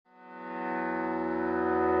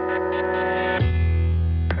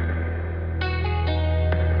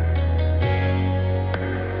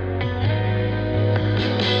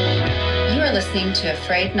Listening to a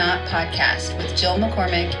Frayed Not podcast with Jill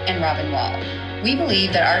McCormick and Robin Wall. We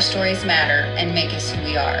believe that our stories matter and make us who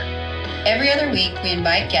we are. Every other week, we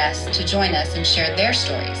invite guests to join us and share their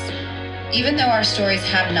stories. Even though our stories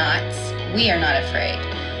have knots, we are not afraid.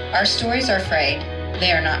 Our stories are frayed.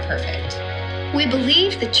 They are not perfect. We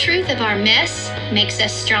believe the truth of our mess makes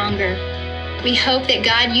us stronger. We hope that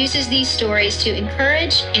God uses these stories to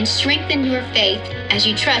encourage and strengthen your faith as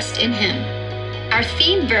you trust in Him. Our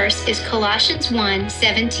theme verse is Colossians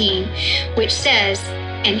 1:17, which says,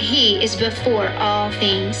 "And He is before all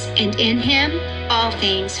things, and in Him all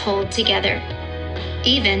things hold together,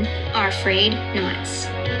 even our frayed knots."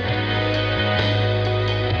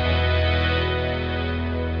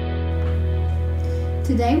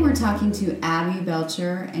 Today we're talking to Abbe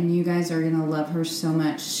Belcher, and you guys are going to love her so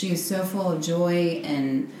much. She is so full of joy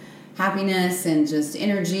and happiness and just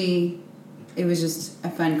energy. It was just a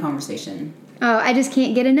fun conversation. Oh, I just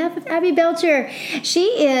can't get enough of Abbe Belcher.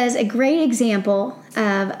 She is a great example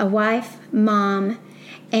of a wife, mom,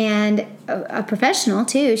 and a professional,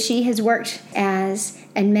 too. She has worked as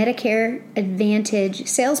a Medicare Advantage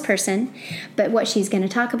salesperson, but what she's going to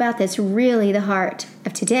talk about that's really the heart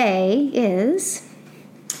of today is...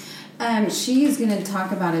 She is going to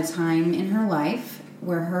talk about a time in her life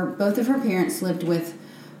where both of her parents lived with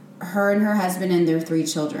her and her husband and their 3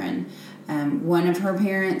 children. One of her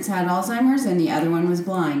parents had Alzheimer's and the other one was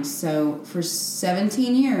blind. So for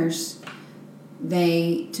 17 years,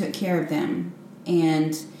 they took care of them.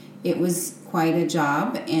 And it was quite a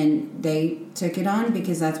job, and they took it on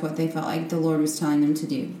because that's what they felt like the Lord was telling them to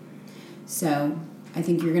do. So I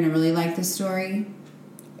think you're going to really like this story.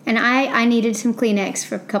 And I needed some Kleenex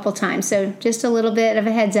for a couple times, so just a little bit of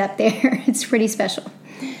a heads up there. It's pretty special.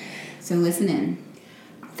 So listen in.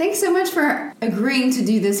 Thanks so much for agreeing to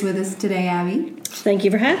do this with us today, Abbe. Thank you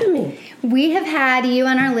for having me. We have had you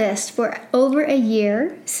on our list for over a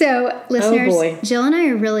year. So, listeners, Jill and I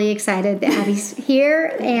are really excited that Abby's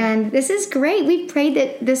here, and this is great. We prayed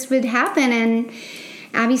that this would happen, and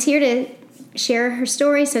Abby's here to share her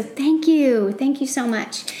story, so thank you. Thank you so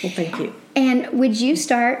much. Well, thank you. And would you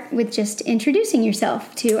start with just introducing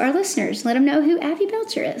yourself to our listeners? Let them know who Abbe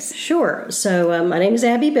Belcher is. Sure. So my name is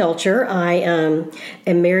Abbe Belcher. I am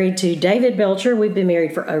married to David Belcher. We've been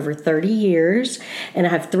married for over 30 years. And I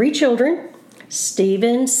have 3 children,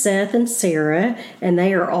 Stephen, Seth, and Sarah. And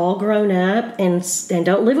they are all grown up and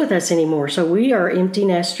don't live with us anymore. So we are empty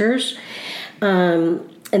nesters. And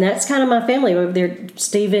that's kind of my family over there.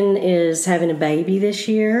 Stephen is having a baby this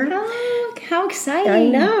year. How exciting. I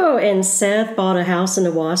know. And Seth bought a house in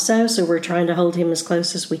Owasso, so we're trying to hold him as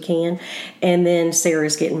close as we can. And then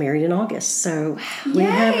Sarah's getting married in August. So we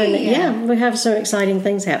have some exciting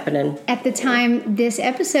things happening. At the time this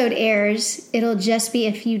episode airs, it'll just be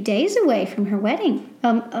a few days away from her wedding.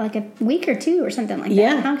 Like a week or 2 or something like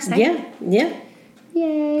that. How exciting. Yeah.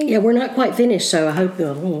 Yay. Yeah, we're not quite finished, so I hope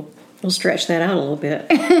we'll stretch that out a little bit.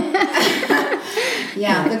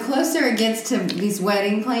 Yeah, the closer it gets to these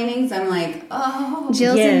wedding plannings, I'm like, oh.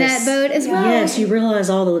 Jill's in that boat as well. Yes, you realize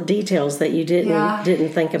all the details that you didn't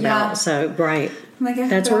think about. Yeah. So, right.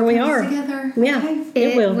 That's where we are. Together. Yeah, okay.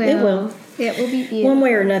 It will. It will be beautiful. One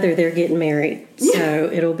way or another, they're getting married, so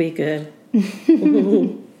it'll be good.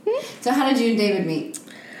 So how did you and David meet?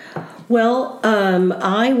 Well,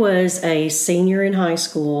 I was a senior in high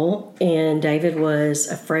school, and David was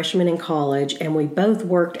a freshman in college, and we both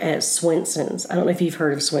worked at Swenson's. I don't know if you've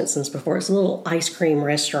heard of Swenson's before. It's a little ice cream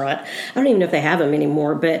restaurant. I don't even know if they have them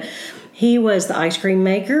anymore, but he was the ice cream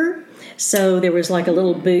maker. So there was like a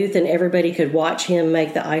little booth, and everybody could watch him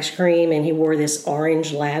make the ice cream, and he wore this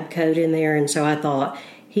orange lab coat in there, and so I thought,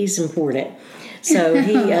 he's important. So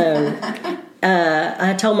he...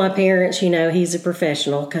 I told my parents, he's a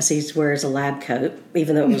professional because he wears a lab coat,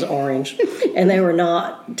 even though it was orange. And they were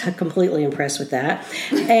not completely impressed with that.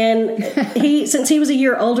 And since he was a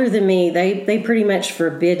year older than me, they pretty much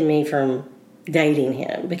forbid me from dating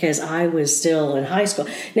him because I was still in high school.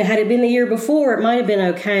 Now, had it been the year before, it might have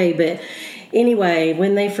been okay, but anyway,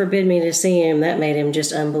 when they forbid me to see him, that made him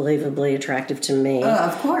just unbelievably attractive to me.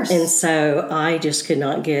 Of course. And so I just could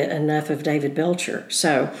not get enough of David Belcher.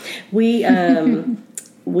 So we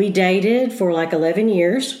dated for like 11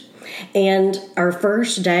 years. And our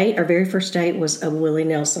very first date was a Willie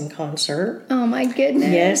Nelson concert. Oh, my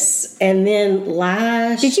goodness. Yes. And then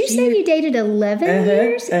Did you say you dated 11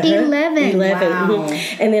 years? 11. Wow.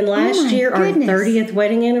 And then last year, our 30th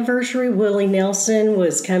wedding anniversary, Willie Nelson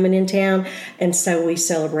was coming in town. And so we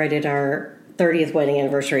celebrated our 30th wedding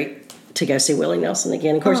anniversary to go see Willie Nelson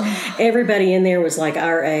again. Of course, everybody in there was like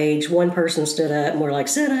our age. One person stood up and we're like,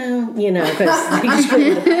 sit down, because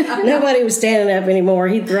nobody was standing up anymore.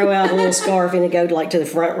 He'd throw out a little scarf and he'd go to the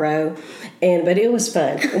front row. But it was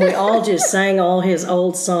fun. We all just sang all his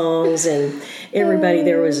old songs, and everybody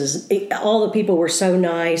all the people were so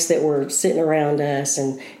nice that were sitting around us,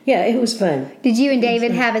 and it was fun. Did you and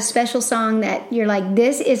David have a special song that you're like,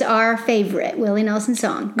 this is our favorite Willie Nelson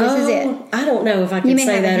song? This is it. I don't know if I can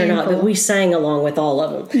say that or not, but we sang along with all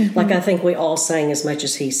of them. Mm-hmm. I think we all sang as much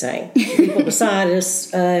as he sang. People beside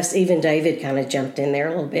us, even David kind of jumped in there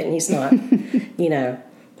a little bit, and he's not,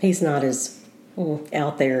 he's not as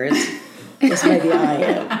out there as maybe I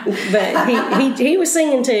am. But he was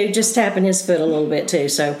singing too, just tapping his foot a little bit too.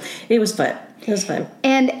 So it was fun. It was fun.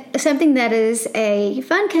 And something that is a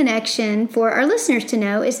fun connection for our listeners to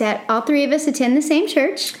know is that all three of us attend the same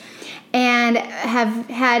church and have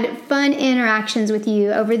had fun interactions with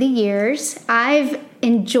you over the years. I've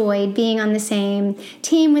enjoyed being on the same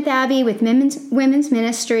team with Abby, with women's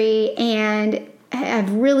ministry, and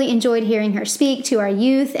I've really enjoyed hearing her speak to our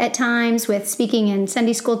youth at times, with speaking in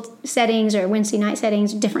Sunday school settings or Wednesday night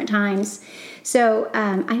settings, different times. So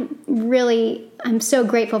I'm so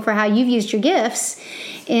grateful for how you've used your gifts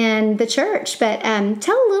in the church. But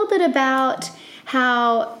tell a little bit about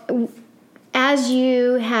how, as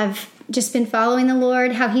you have just been following the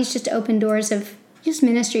Lord, how He's just opened doors of just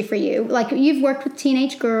ministry for you. Like, you've worked with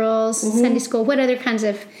teenage girls, Sunday school. What other kinds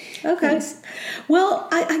of things? Well,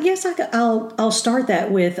 I guess I'll start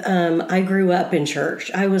that with I grew up in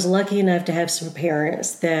church. I was lucky enough to have some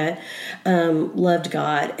parents that loved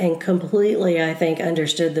God and completely, I think,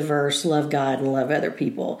 understood the verse, love God and love other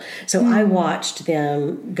people. So I watched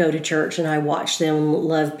them go to church, and I watched them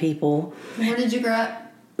love people. Where did you grow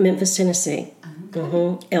up? Memphis, Tennessee.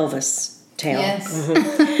 Okay. Elvis town.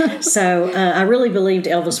 Yes. So I really believed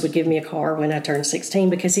Elvis would give me a car when I turned 16,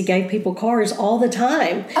 because he gave people cars all the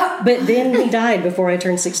time. But then he died before I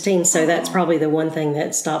turned 16, so that's probably the one thing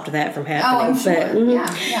that stopped that from happening. I'm sure.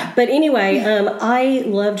 But, but anyway, I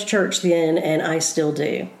loved church then, and I still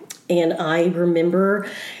do. And I remember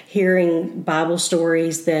hearing Bible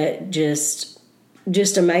stories that just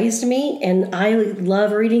amazed me, and I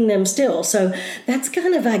love reading them still. So that's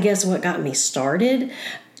kind of, I guess, what got me started.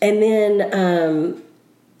 And then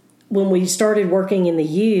when we started working in the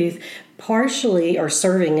youth, partially, or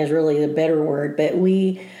serving is really the better word, but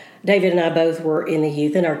David and I both were in the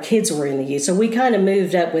youth, and our kids were in the youth. So we kind of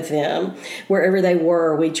moved up with them. Wherever they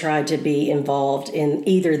were, we tried to be involved in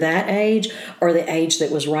either that age or the age that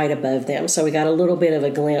was right above them. So we got a little bit of a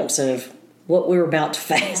glimpse of what we were about to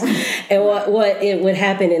face and what it would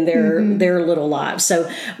happen in their little lives.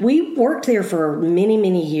 So we worked there for many,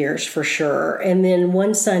 many years for sure. And then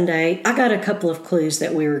one Sunday, I got a couple of clues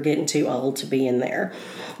that we were getting too old to be in there.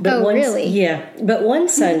 But really? Yeah. But one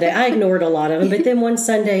Sunday, I ignored a lot of them. But then one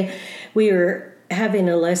Sunday, we were having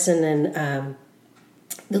a lesson, and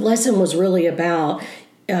the lesson was really about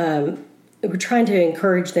we're trying to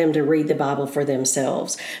encourage them to read the Bible for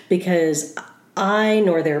themselves, because I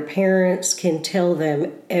nor their parents can tell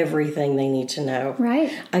them everything they need to know. Right.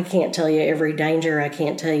 I can't tell you every danger. I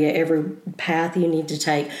can't tell you every path you need to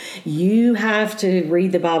take. You have to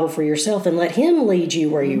read the Bible for yourself and let Him lead you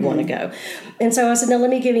where you want to go. And so I said, now let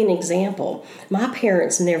me give you an example. My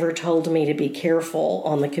parents never told me to be careful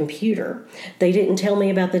on the computer. They didn't tell me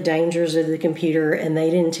about the dangers of the computer, and they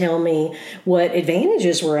didn't tell me what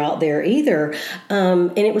advantages were out there either.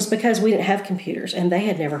 And it was because we didn't have computers, and they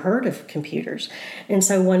had never heard of computers. And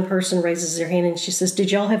so one person raises their hand and she says,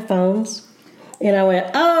 did y'all have phones? And I went,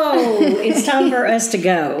 oh, it's time for us to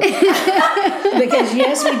go. Because,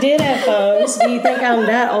 yes, we did have phones. Do you think I'm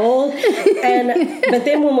that old? But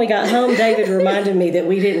then when we got home, David reminded me that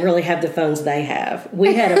we didn't really have the phones they have.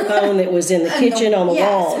 We had a phone that was in the kitchen on the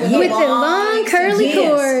wall. With the long curly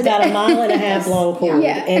cord. Got 1.5 miles long cord.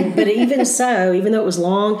 Yeah. But even so, even though it was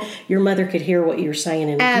long, your mother could hear what you were saying.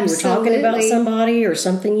 And if you were talking about somebody or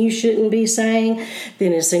something you shouldn't be saying,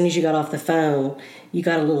 then as soon as you got off the phone, you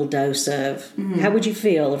got a little dose of how would you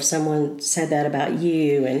feel if someone said that about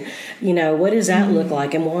you, and what does that look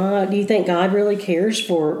like, and why do you think God really cares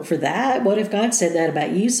for that? What if God said that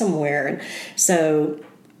about you somewhere? And so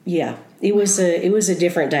it was a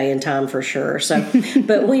different day and time for sure. So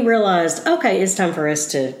but we realized, okay, it's time for us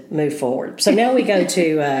to move forward. So now we go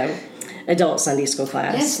to adult Sunday school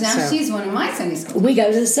class. Yes, now she's one of my Sunday school. We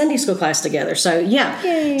go to the Sunday school class together. So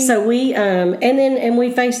Yay. So we and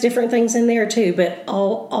we face different things in there too, but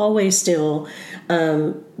always still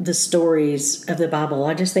the stories of the Bible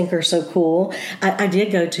I just think are so cool. I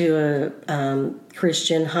did go to a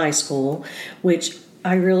Christian high school, which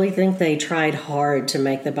I really think they tried hard to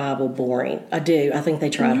make the Bible boring. I do. I think they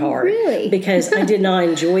tried hard. Really? Because I did not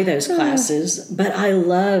enjoy those classes, but I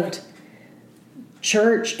loved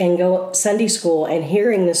church and go Sunday school and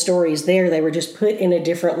hearing the stories there. They were just put in a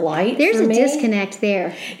different light. There's for a me. disconnect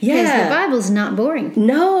there. Yeah. Because the Bible's not boring.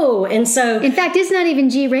 No. And so... In fact, it's not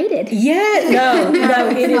even G-rated. Yeah, no,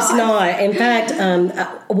 it is not. In fact,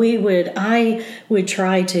 I would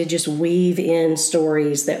try to just weave in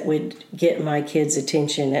stories that would get my kids'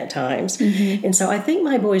 attention at times. Mm-hmm. And so I think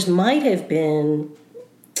my boys might have been...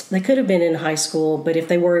 They could have been in high school, but if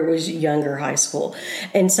they were, it was younger high school.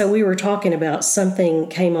 And so we were talking about something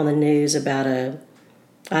came on the news about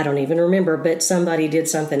I don't even remember, but somebody did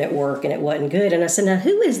something at work and it wasn't good. And I said, now,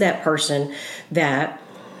 who is that person that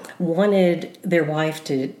wanted their wife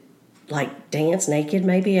to dance naked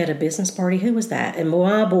maybe at a business party? Who was that? And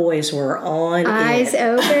my boys were on Eyes it.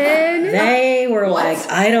 open. They were like,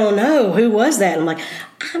 I don't know. Who was that? And I'm like,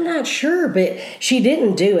 I'm not sure, but she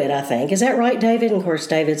didn't do it, I think. Is that right, David? And of course,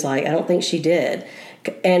 David's like, I don't think she did.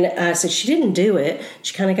 And I said, she didn't do it.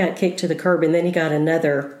 She kind of got kicked to the curb, and then he got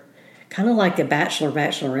another, kind of like a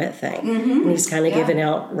bachelorette thing. Mm-hmm. And he's kind of giving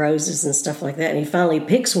out roses and stuff like that. And he finally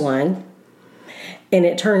picks one, and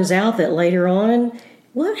it turns out that later on,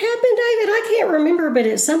 what happened, David? I can't remember, but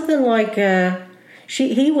it's something like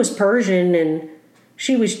he was Persian and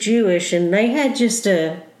she was Jewish, and they had just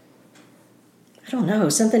I don't know,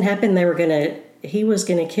 something happened. He was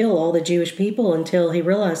gonna kill all the Jewish people until he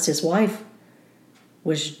realized his wife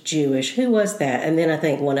was Jewish. Who was that? And then I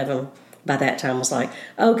think one of them by that time was like,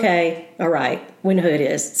 okay, all right, we know who it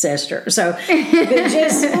is. It's Esther. So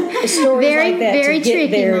just stories like that very to get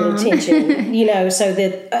tricky, their Mom. attention, so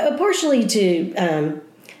that partially to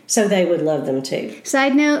so they would love them too.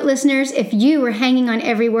 Side note, listeners, if you were hanging on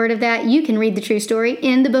every word of that, you can read the true story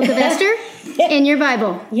in the book of Esther in your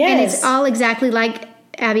Bible. Yes. And it's all exactly like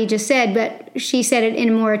Abby just said, but she said it in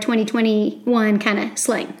a more 2021 kind of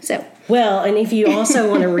slang. So. Well, and if you also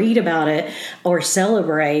want to read about it or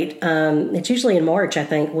celebrate, it's usually in March, I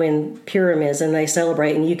think, when Purim is, and they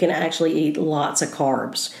celebrate, and you can actually eat lots of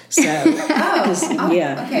carbs. So,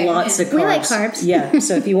 okay. Lots of carbs. We like carbs. Yeah,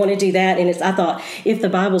 so if you want to do that, and I thought, if the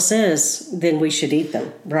Bible says, then we should eat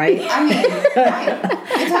them, right? I mean, right.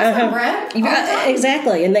 It talks about bread. all the time.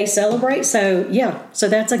 Exactly, and they celebrate, so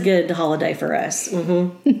that's a good holiday for us.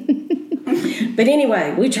 Mm-hmm. But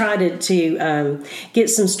anyway, we tried to get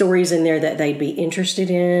some stories in there that they'd be interested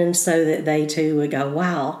in, so that they too would go,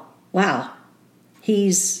 wow,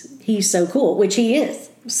 he's so cool, which he is.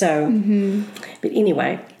 So, But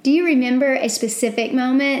anyway. Do you remember a specific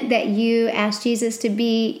moment that you asked Jesus to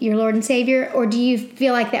be your Lord and Savior, or do you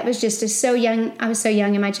feel like that was just so young? I was so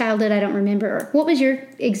young in my childhood, I don't remember. What was your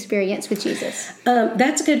experience with Jesus?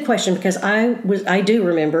 That's a good question, because I do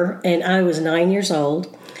remember, and I was 9 years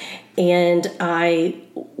old. And I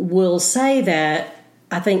will say that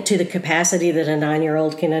I think to the capacity that a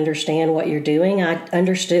 9-year-old can understand what you're doing, I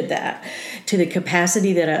understood that. To the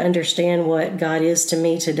capacity that I understand what God is to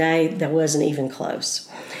me today, that wasn't even close.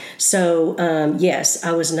 So, yes,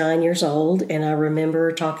 I was 9 years old, and I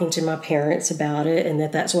remember talking to my parents about it, and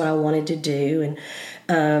that's what I wanted to do.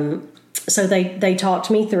 And so they talked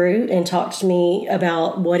me through and talked to me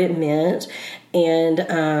about what it meant.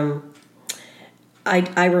 And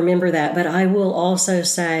I remember that, but I will also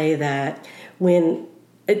say that when,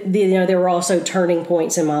 there were also turning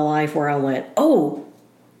points in my life where I went, oh,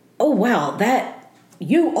 wow, that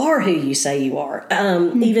you are who you say you are,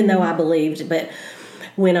 even though I believed. But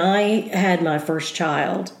when I had my first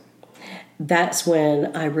child, that's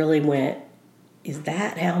when I really went, is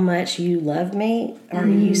that how much you love me? Are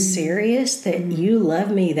you serious that you love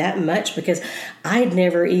me that much? Because I'd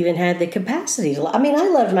never even had the capacity to love. I mean, I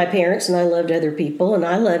loved my parents and I loved other people and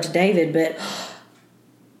I loved David, but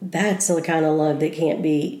that's the kind of love that can't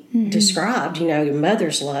be described, your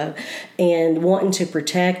mother's love, and wanting to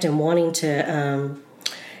protect and wanting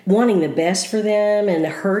the best for them and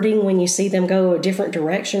hurting when you see them go a different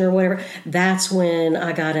direction or whatever. That's when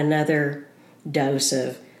I got another dose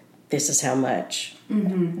of, this is how much,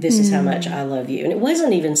 this is how much I love you. And it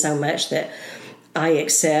wasn't even so much that I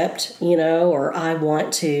accept, or I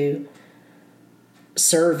want to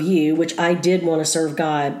serve you, which I did want to serve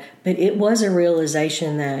God, but it was a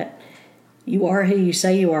realization that you are who you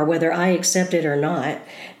say you are, whether I accept it or not.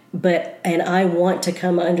 And I want to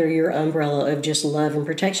come under your umbrella of just love and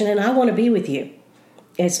protection, and I want to be with you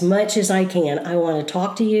as much as I can. I want to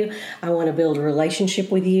talk to you. I want to build a relationship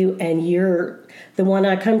with you, and you're the one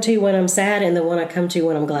I come to when I'm sad and the one I come to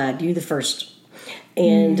when I'm glad. You the first.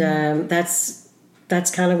 And that's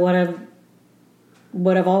kind of what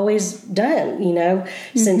what I've always done,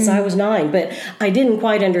 since I was 9. But I didn't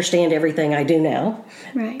quite understand everything I do now.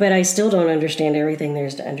 Right. But I still don't understand everything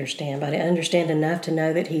there's to understand. But I understand enough to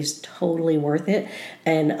know that he's totally worth it.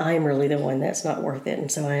 And I'm really the one that's not worth it.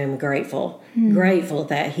 And so I am grateful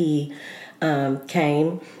that he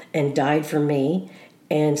came and died for me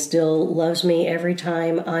and still loves me every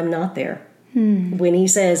time I'm not there. When he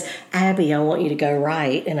says, Abby, I want you to go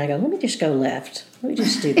right. And I go, let me just go left. Let me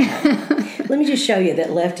just do that. Let me just show you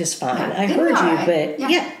that left is fine. I heard you, but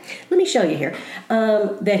let me show you here.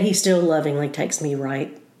 That he still lovingly takes me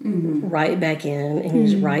right back in, and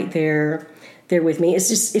he's right there with me. It's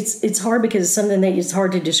just, it's hard because it's something that it's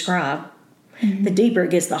hard to describe. The deeper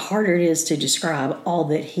it gets, the harder it is to describe all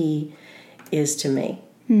that he is to me.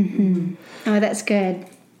 Oh, that's good.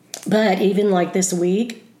 But even like this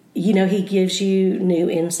week, he gives you new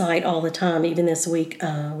insight all the time. Even this week,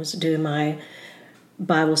 I was doing my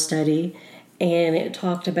Bible study, and it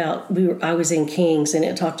talked about, I was in Kings, and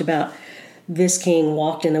it talked about this king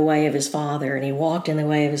walked in the way of his father, and he walked in the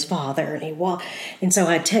way of his father, and so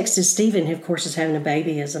I texted Stephen, who of course is having a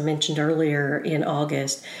baby, as I mentioned earlier, in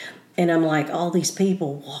August, and I'm like, all these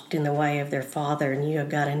people walked in the way of their father, and you have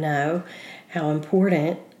got to know how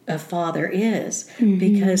important a father is,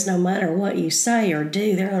 because no matter what you say or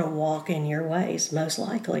do, they're going to walk in your ways, most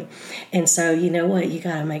likely. And so, you know what? You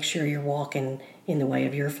got to make sure you're walking in the way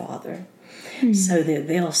of your father, so that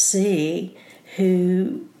they'll see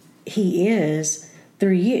who he is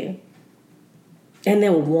through you, and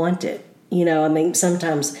they'll want it.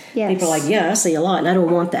 Sometimes people are like, I see a lot, and I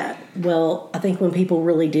don't want that. Well, I think when people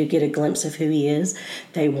really do get a glimpse of who he is,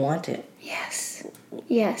 they want it. Yes.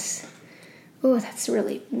 Oh, that's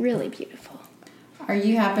really, really beautiful. Do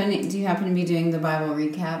you happen to be doing the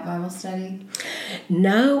Bible study?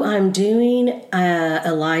 No, I'm doing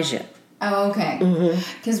Elijah. Oh, okay.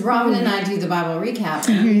 Because Robin and I do the Bible recap,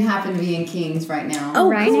 and we happen to be in Kings right now. Oh,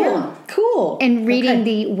 right cool. now. Cool. And reading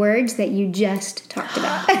the words that you just talked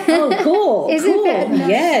about. Oh, cool. Isn't that nice?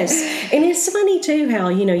 Yes. And it's funny, too, how,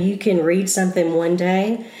 you can read something one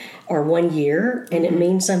day or 1 year, and it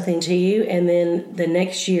means something to you, and then the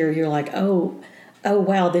next year you're like, oh,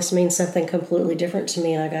 wow, this means something completely different to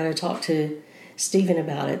me, and I got to talk to Stephen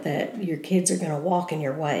about it, that your kids are going to walk in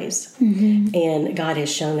your ways. And God has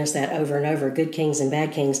shown us that over and over, good kings and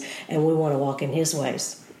bad kings, and we want to walk in his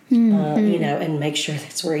ways, and make sure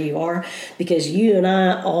that's where you are, because you and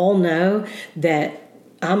I all know that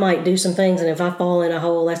I might do some things, and if I fall in a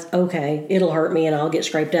hole, that's okay. It'll hurt me, and I'll get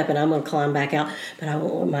scraped up, and I'm going to climb back out, but I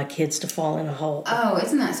won't want my kids to fall in a hole. Oh,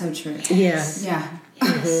 isn't that so true? Yeah.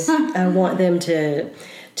 I want them to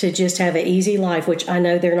just have an easy life, which I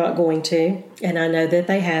know they're not going to, and I know that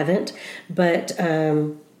they haven't, but,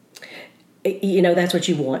 that's what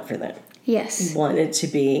you want for them. Yes. You want it to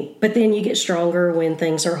be. But then you get stronger when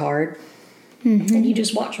things are hard, and you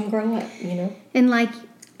just watch them grow up, And like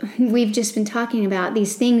we've just been talking about,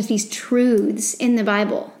 these things, these truths in the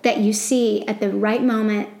Bible that you see at the right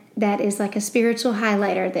moment, that is like a spiritual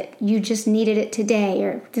highlighter, that you just needed it today,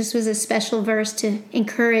 or this was a special verse to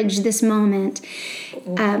encourage this moment.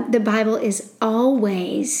 The Bible is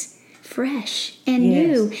always fresh and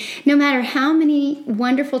new. No matter how many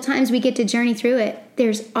wonderful times we get to journey through it,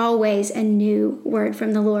 there's always a new word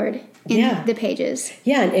from the Lord in the pages.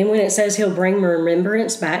 Yeah, and when it says he'll bring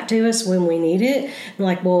remembrance back to us when we need it, I'm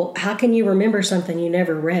like, well, how can you remember something you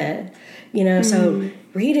never read? So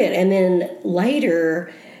read it, and then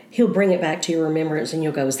later he'll bring it back to your remembrance, and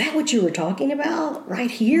you'll go, is that what you were talking about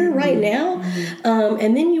right here, right now?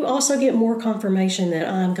 And then you also get more confirmation that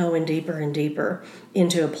I'm going deeper and deeper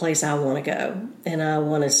into a place I want to go, and I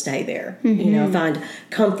want to stay there. Find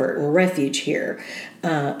comfort and refuge here,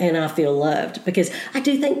 and I feel loved. Because I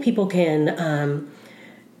do think people can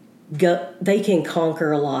they can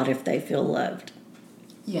conquer a lot if they feel loved.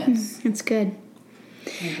 Yes. That's good.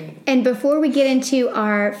 And before we get into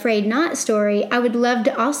our Frayed Not story, I would love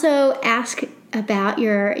to also ask about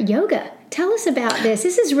your yoga. Tell us about this.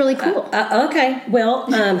 This is really cool. Okay. Well,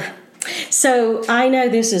 so I know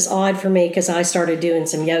this is odd for me because I started doing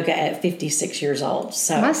some yoga at 56 years old.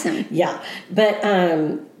 So awesome. Yeah. But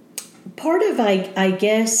part of, I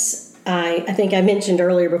guess, I think I mentioned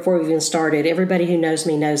earlier before we even started, everybody who knows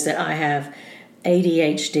me knows that I have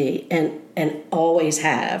ADHD and always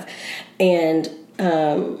have. And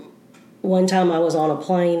one time I was on a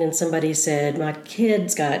plane and somebody said, my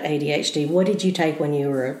kid's got ADHD. What did you take when you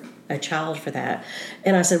were a child for that?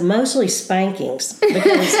 And I said, mostly spankings, because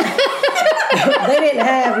they didn't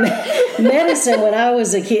have medicine when I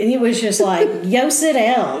was a kid. It was just like, yo, sit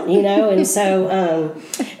down, And so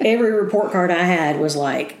every report card I had was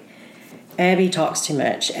like Abby talks too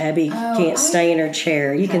much. Abby can't stay in her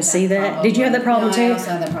chair. You can see that. Did you have that problem too? I also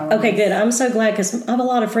had that problem. Okay, good. I'm so glad because I have a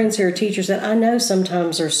lot of friends who are teachers that I know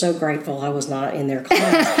sometimes are so grateful I was not in their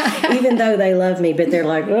class, even though they love me. But they're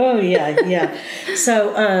like, oh yeah.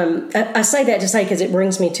 So I say that to say because it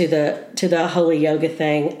brings me to the holy yoga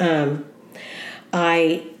thing.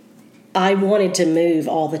 I wanted to move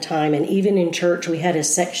all the time, and even in church, we had a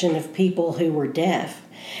section of people who were deaf,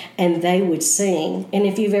 and they would sing. And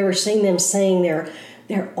if you've ever seen them sing,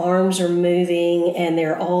 their arms are moving, and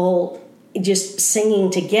they're all just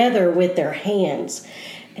singing together with their hands.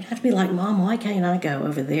 And I'd be like, Mom, why can't I go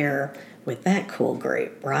over there with that cool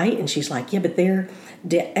group, right? And she's like, yeah, but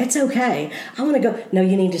it's okay. I want to go. No,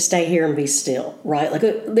 you need to stay here and be still, right? Like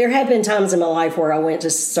there have been times in my life where I went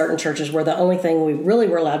to certain churches where the only thing we really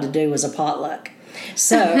were allowed to do was a potluck.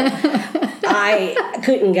 So I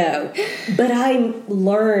couldn't go. But I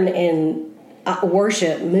learn and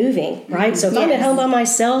worship moving, right? So if I'm at home by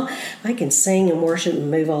myself, I can sing and worship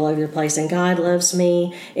and move all over the place. And God loves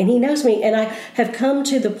me and He knows me. And I have come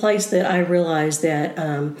to the place that I realize that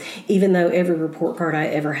even though every report card I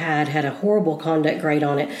ever had a horrible conduct grade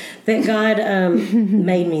on it, that God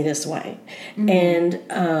made me this way. And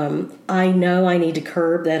I know I need to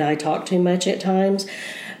curb that I talk too much at times.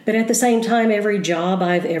 But at the same time, every job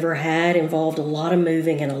I've ever had involved a lot of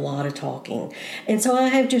moving and a lot of talking. And so I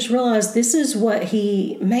have just realized this is what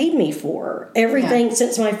He made me for. Everything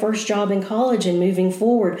since my first job in college and moving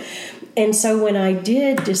forward. And so when I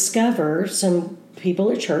did discover, some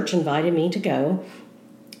people at church invited me to go,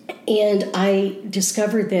 and I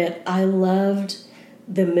discovered that I loved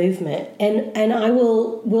the movement. And I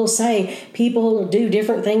will say people do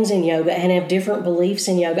different things in yoga and have different beliefs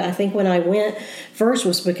in yoga. I think when I went first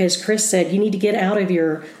was because Chris said, you need to get out of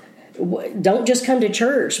don't just come to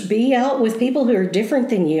church, be out with people who are different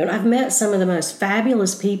than you. And I've met some of the most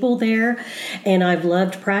fabulous people there, and I've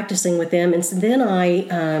loved practicing with them. And so then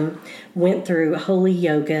I went through holy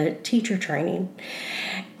yoga teacher training.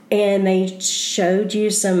 And they showed you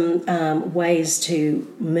some ways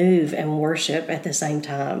to move and worship at the same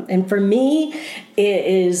time. And for me, it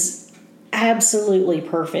is absolutely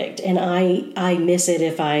perfect. And I miss it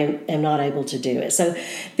if I am not able to do it. So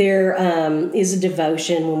there is a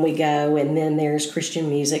devotion when we go, and then there's Christian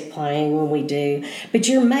music playing when we do. But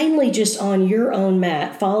you're mainly just on your own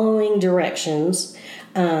mat, following directions,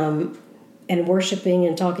 and worshiping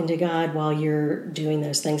and talking to God while you're doing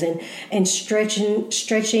those things, and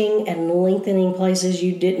stretching and lengthening places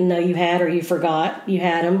you didn't know you had or you forgot you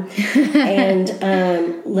had them,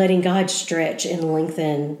 and letting God stretch and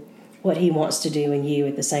lengthen what He wants to do in you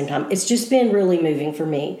at the same time. It's just been really moving for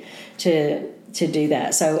me to do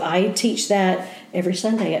that. So I teach that every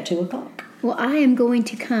Sunday at 2:00. Well, I am going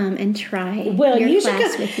to come and try your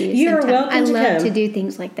class with you. You're welcome to come. I love to do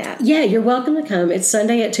things like that. Yeah, you're welcome to come. It's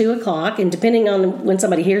Sunday at 2:00, and depending on when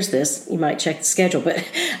somebody hears this, you might check the schedule. But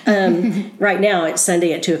right now, it's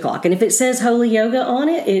Sunday at 2:00, and if it says Holy Yoga on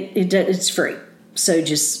it, it's free. So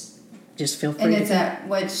just feel free. And it's at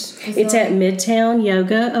which facility? It's at Midtown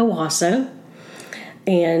Yoga, Owasso,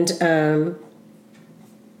 and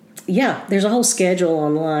yeah, there's a whole schedule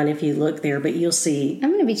online if you look there, but you'll see. I'm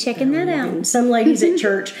going to be checking that out. Some ladies at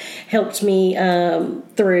church helped me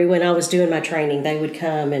through when I was doing my training. They would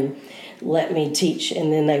come and let me teach,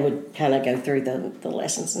 and then they would kind of go through the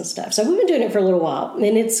lessons and stuff. So we've been doing it for a little while,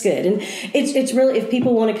 and it's good. And it's really, if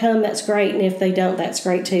people want to come, that's great. And if they don't, that's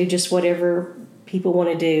great too. Just whatever people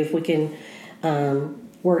want to do. If we can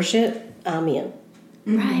worship, I'm in.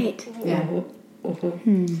 Right. Yeah.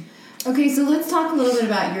 Okay, so let's talk a little bit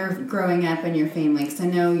about your growing up and your family, because I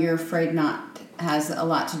know your Frayed knot has a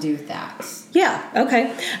lot to do with that. Yeah,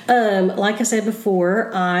 okay. Like I said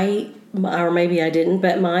before, or maybe I didn't,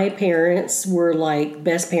 but my parents were like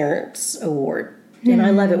Best Parents Award. And I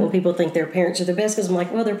love it when people think their parents are the best, because I'm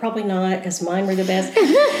like, well, they're probably not, because mine were the best.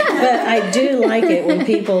 But I do like it when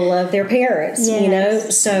people love their parents, you know.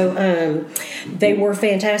 So they were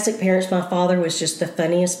fantastic parents. My father was just the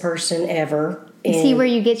funniest person ever. Is he where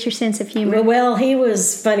you get your sense of humor? Well, he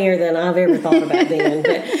was funnier than I've ever thought about being.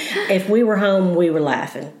 But if we were home, we were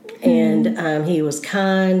laughing. And he was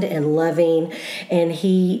kind and loving. And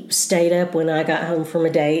he stayed up when I got home from a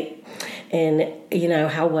date. And, you know,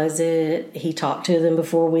 how was it? He talked to them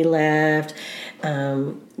before we left.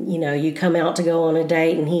 You know, you come out to go on a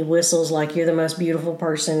date and he whistles like you're the most beautiful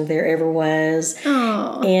person there ever was.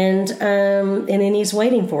 Aww. And then he's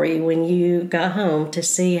waiting for you when you got home to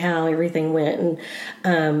see how everything went.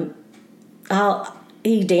 And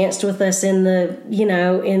he danced with us in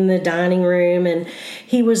the dining room, and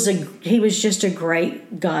he was just a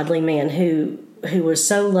great godly man who who was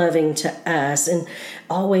so loving to us and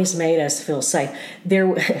always made us feel safe. There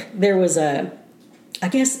was I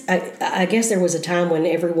guess there was a time when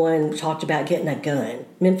everyone talked about getting a gun.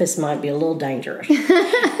 Memphis might be a little dangerous.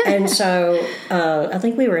 And so I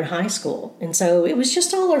think we were in high school. And so it was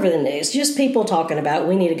just all over the news, just people talking about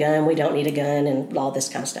we need a gun, we don't need a gun, and all this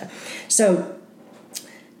kind of stuff. So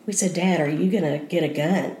we said, Dad, are you going to get a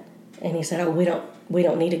gun? And he said, oh, we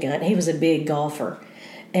don't need a gun. He was a big golfer.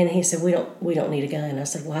 And he said, we don't need a gun. I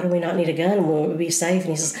said, why do we not need a gun? Will we be safe?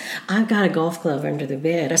 And he says, I've got a golf club under the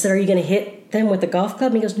bed. I said, are you going to hit them with the golf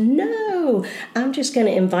club? And he goes, no, I'm just going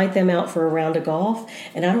to invite them out for a round of golf.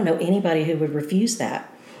 And I don't know anybody who would refuse that.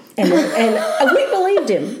 And we believed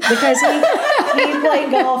him because he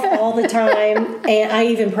played golf all the time. And I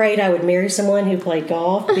even prayed I would marry someone who played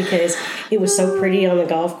golf because it was so pretty on the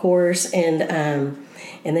golf course. And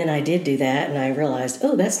then I did do that, and I realized,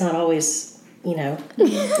 oh, that's not always...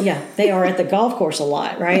 yeah, they are at the golf course a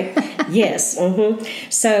lot, right? Yes. Mm-hmm.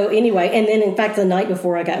 So anyway, and then in fact, the night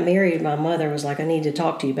before I got married, my mother was like, I need to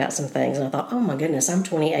talk to you about some things. And I thought, oh my goodness, I'm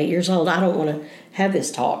 28 years old. I don't want to have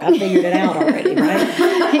this talk. I figured it out already, right?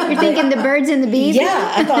 You're thinking the birds and the bees?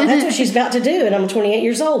 Yeah, I thought that's what she's about to do. And I'm 28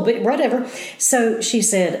 years old, but whatever. So she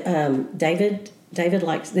said, David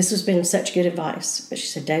likes, this has been such good advice, but she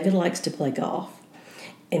said, David likes to play golf,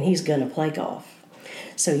 and he's going to play golf.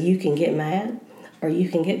 So you can get mad or you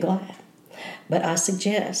can get glad. But I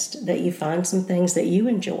suggest that you find some things that you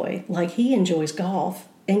enjoy, like he enjoys golf,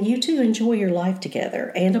 and you two enjoy your life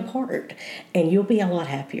together and apart, and you'll be a lot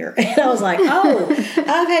happier. And I was like, oh,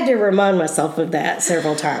 I've had to remind myself of that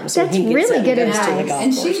several times. That's really good advice.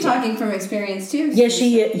 And she's talking from experience, too. Yes,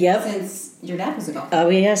 yep. Since your dad was a golfer. Oh,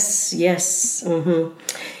 yes. Mm-hmm.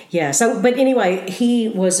 Yeah, so, but anyway, he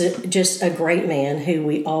was just a great man who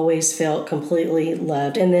we always felt completely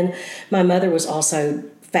loved. And then my mother was also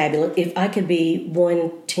fabulous. If I could be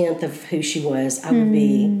 1/10 of who she was, I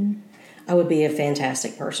would be a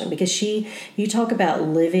fantastic person, because you talk about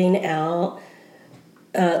living out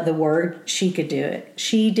the word, she could do it.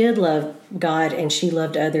 She did love God and she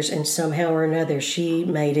loved others, and somehow or another she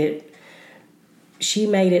made it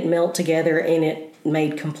melt together, and it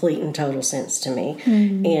made complete and total sense to me.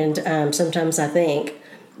 Mm-hmm. And sometimes I think,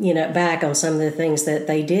 back on some of the things that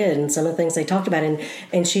they did and some of the things they talked about,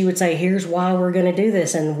 and she would say, here's why we're going to do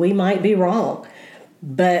this, and we might be wrong,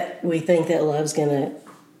 but we think that love's going to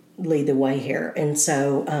lead the way here. And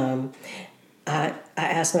so I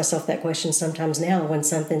ask myself that question sometimes now when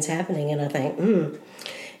something's happening, and I think,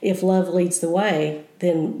 if love leads the way,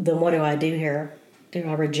 then what do I do here? Do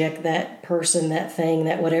I reject that person, that thing,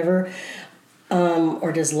 that whatever?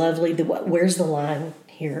 Or does love lead the way? Where's the line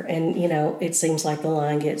here? And, it seems like the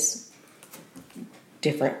line gets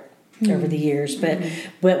different over the years. But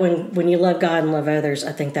when you love God and love others,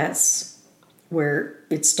 I think that's where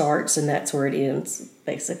it starts and that's where it ends,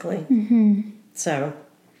 basically. Mm-hmm. So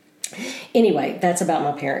anyway, that's about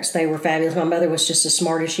my parents. They were fabulous. My mother was just as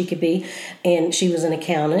smart as she could be, and she was an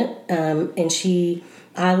accountant, and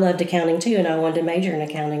I loved accounting too, and I wanted to major in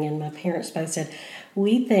accounting, and my parents both said,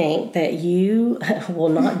 we think that you will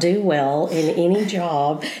not do well in any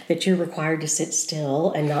job that you're required to sit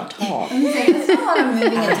still and not talk. That's a lot of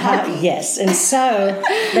moving and talking. Yes, and so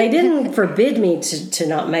they didn't forbid me to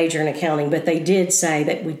not major in accounting, but they did say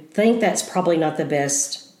that we think that's probably not the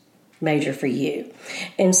best major for you.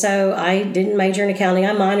 And so I didn't major in accounting.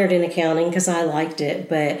 I minored in accounting because I liked it,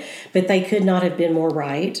 but they could not have been more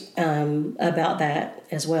right about that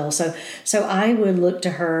as well. So I would look to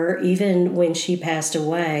her even when she passed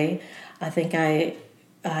away. I think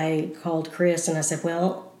I called Chris and I said,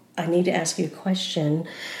 well, I need to ask you a question.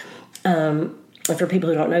 For people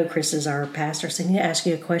who don't know, Chris is our pastor, so I need to ask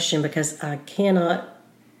you a question because I cannot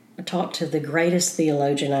talk to the greatest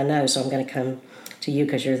theologian I know, so I'm going to come to you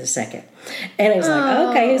because you're the second. And it was like,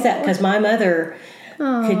 okay, is that because my mother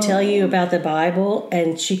could tell you about the Bible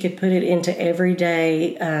and she could put it into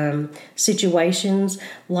everyday situations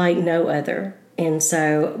like no other. And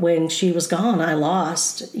so when she was gone, I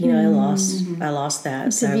lost that.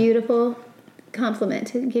 It's a beautiful compliment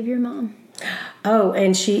to give your mom. Oh,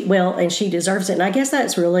 and she deserves it. And I guess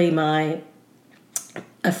that's really my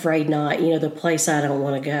afraid not, the place I don't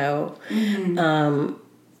want to go. Mm-hmm.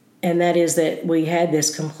 And that is that we had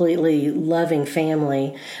this completely loving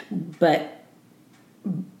family, but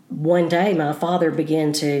one day my father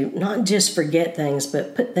began to not just forget things,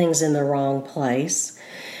 but put things in the wrong place.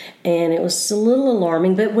 And it was a little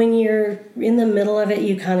alarming, but when you're in the middle of it,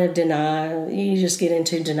 you kind of deny, you just get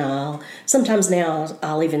into denial. Sometimes now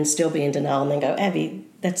I'll even still be in denial and then go, Abby,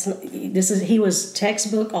 he was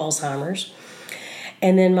textbook Alzheimer's.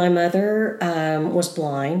 And then my mother was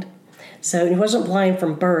blind. So it wasn't blind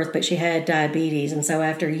from birth, but she had diabetes. And so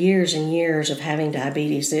after years and years of having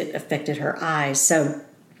diabetes, it affected her eyes. So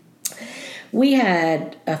we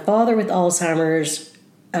had a father with Alzheimer's,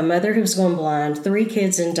 a mother who was going blind, 3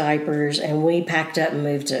 kids in diapers, and we packed up and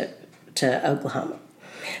moved to Oklahoma.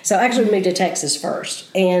 So actually we moved to Texas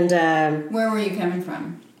first. And where were you coming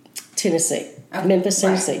from? Tennessee. Okay. Memphis,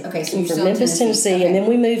 Tennessee. Right. Okay, so I'm you're from Memphis, Tennessee, Okay. and then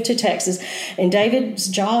we moved to Texas. And David's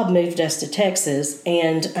job moved us to Texas.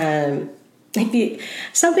 And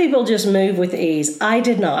some people just move with ease. I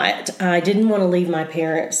did not. I didn't want to leave my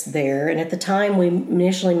parents there. And at the time we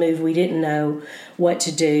initially moved, we didn't know what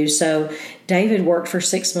to do. So David worked for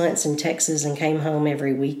 6 months in Texas and came home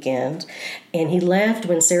every weekend. And he left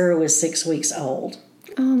when Sarah was 6 weeks old.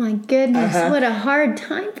 Oh my goodness, what a hard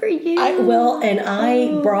time for you. I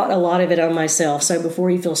brought a lot of it on myself. So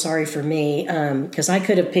before you feel sorry for me, because I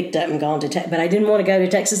could have picked up and gone to Texas, but I didn't want to go to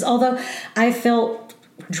Texas, although I felt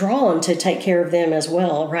drawn to take care of them as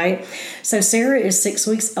well, right? So Sarah is 6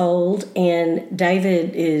 weeks old, and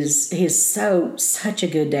David he's such a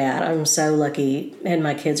good dad. I'm so lucky, and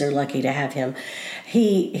my kids are lucky to have him.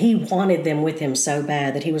 He wanted them with him so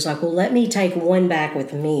bad that he was like, well, let me take one back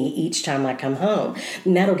with me each time I come home.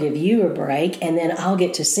 And that'll give you a break, and then I'll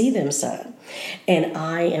get to see them some. And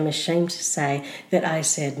I am ashamed to say that I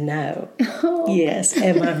said no. Yes.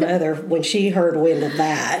 And my mother, when she heard wind of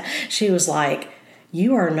that, she was like,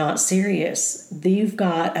 you are not serious. You've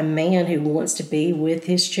got a man who wants to be with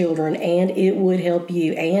his children, and it would help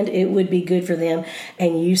you, and it would be good for them.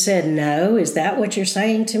 And you said no? Is that what you're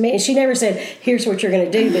saying to me? And she never said, here's what you're going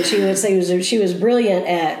to do, but she would say she was brilliant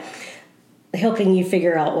at helping you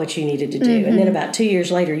figure out what you needed to do. Mm-hmm. And then about 2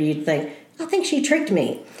 years later, you'd think, I think she tricked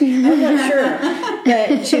me. I'm not sure.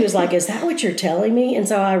 But she was like, is that what you're telling me? And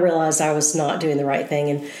so I realized I was not doing the right thing.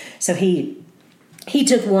 And so he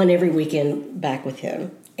took one every weekend back with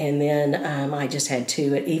him. And then I just had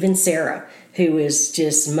 2. Even Sarah, who was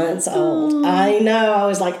just months old. I know. I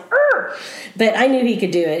was like, Arr! But I knew he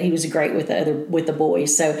could do it. He was great with the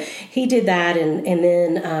boys. So he did that. And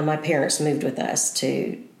then my parents moved with us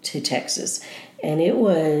to Texas. And it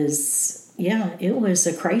was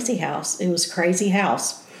a crazy house. It was a crazy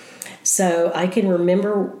house. So I can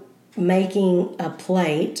remember making a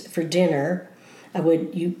plate for dinner.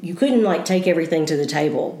 You couldn't take everything to the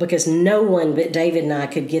table because no one but David and I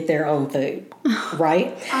could get their own food,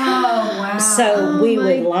 right? Oh, wow. So we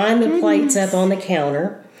would line the plates up on the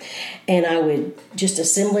counter, and I would just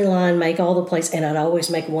assembly line, make all the plates, and I'd always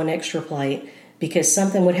make one extra plate because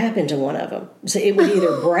something would happen to one of them. So it would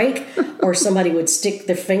either break or somebody would stick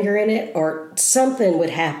their finger in it or something would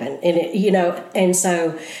happen. And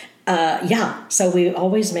so... so we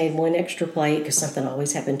always made one extra plate because something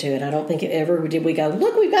always happened to it. I don't think did we go,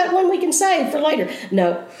 look, we've got one we can save for later.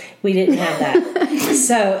 No, we didn't have that.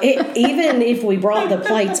 So even if we brought the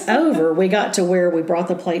plates over, we got to where we brought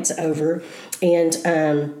the plates over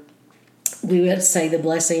and we would say the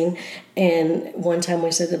blessing. And one time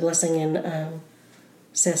we said the blessing and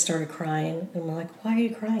Seth started crying. And we're like, why are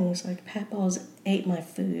you crying? He's like, Papa's ate my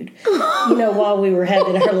food, while we were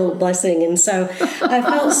having our little blessing. And so I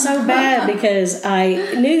felt so bad because I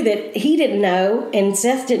knew that he didn't know and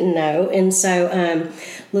Seth didn't know. And so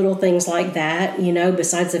little things like that,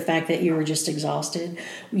 besides the fact that you were just exhausted,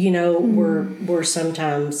 were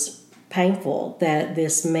sometimes painful. That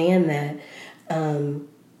this man that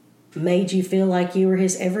made you feel like you were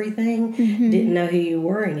his everything didn't know who you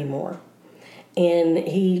were anymore. And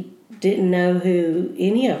he didn't know who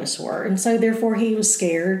any of us were. And so therefore he was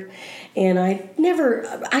scared. And I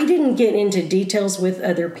didn't get into details with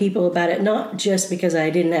other people about it, not just because I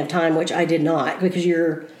didn't have time, which I did not, because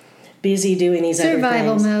you're busy doing these other things.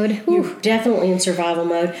 Survival mode. You're definitely in survival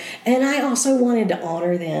mode. And I also wanted to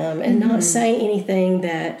honor them and not say anything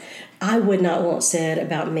that I would not want said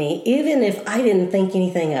about me, even if I didn't think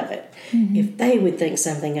anything of it. If they would think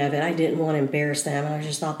something of it, I didn't want to embarrass them. I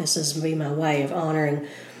just thought this is be my way of honoring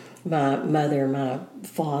my mother, my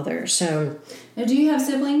father. So, now, do you have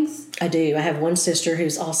siblings? I do. I have one sister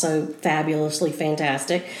who's also fabulously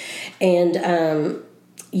fantastic. And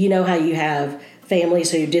you know how you have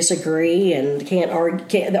families who disagree and can't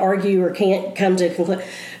argue or can't come to a conclusion.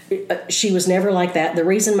 She was never like that. The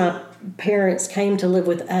reason my parents came to live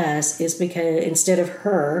with us is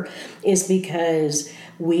because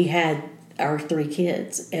we had our 3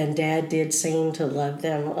 kids, and Dad did seem to love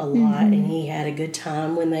them a lot, and he had a good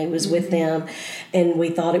time when they was with them, and we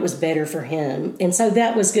thought it was better for him. And so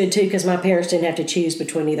that was good too, because my parents didn't have to choose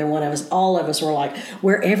between either one of us. All of us were like,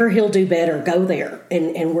 wherever he'll do better, go there,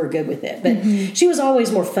 and we're good with it. But she was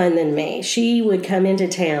always more fun than me. She would come into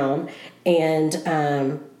town, and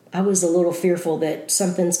I was a little fearful that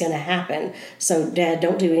something's going to happen. So, Dad,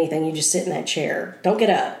 don't do anything. You just sit in that chair. Don't get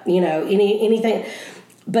up, anything.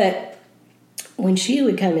 But when she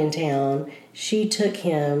would come in town, she took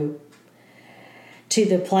him to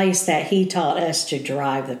the place that he taught us to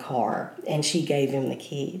drive the car, and she gave him the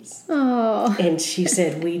keys. Oh. And she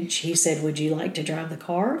said, would you like to drive the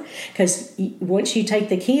car? Because once you take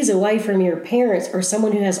the keys away from your parents or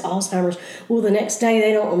someone who has Alzheimer's, well, the next day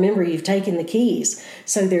they don't remember you've taken the keys.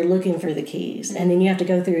 So they're looking for the keys. And then you have to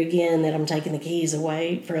go through again that I'm taking the keys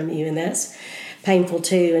away from you. And that's painful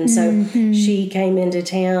too. And so she came into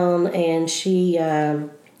town, and she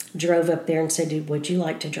drove up there and said, would you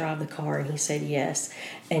like to drive the car? And he said, yes.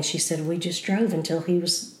 And she said, we just drove until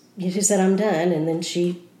she said, I'm done. And then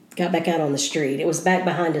she got back out on the street. It was back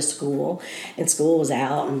behind a school, and school was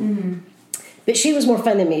out. And, but she was more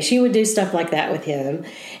fun than me. She would do stuff like that with him.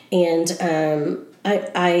 And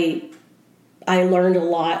I learned a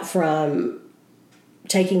lot from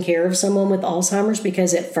taking care of someone with Alzheimer's,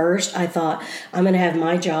 because at first I thought, I'm going to have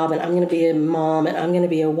my job, and I'm going to be a mom, and I'm going to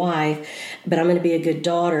be a wife, but I'm going to be a good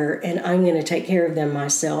daughter, and I'm going to take care of them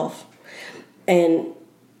myself. And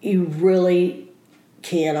you really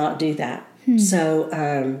cannot do that.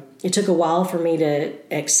 So it took a while for me to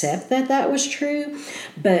accept that was true,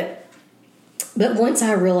 but once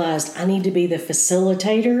I realized I need to be the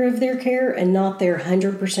facilitator of their care and not their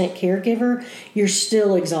 100% caregiver, you're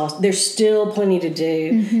still exhausted. There's still plenty to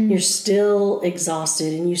do. You're still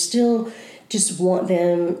exhausted, and you still just want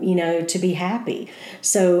them, to be happy.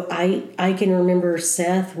 So I can remember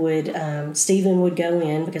Stephen would go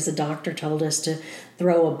in, because the doctor told us to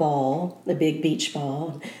throw a big beach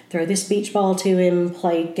ball, throw this beach ball to him,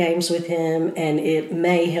 play games with him, and it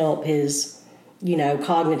may help his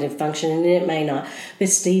cognitive function, and it may not. But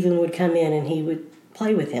Stephen would come in, and he would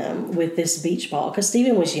play with him with this beach ball, because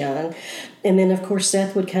Stephen was young. And then, of course,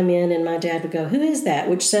 Seth would come in, and my dad would go, who is that?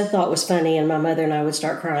 Which Seth thought was funny, and my mother and I would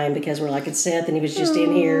start crying, because we're like, it's Seth, and he was just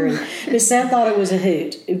in here. But Seth thought it was a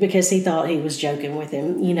hoot, because he thought he was joking with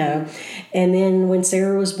him, And then when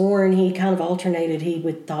Sarah was born, he kind of alternated. He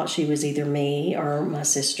thought she was either me or my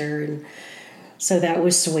sister, and so that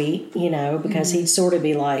was sweet, because he'd sort of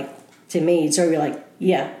be like, to me, he'd sort of be like,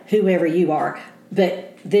 yeah, whoever you are, but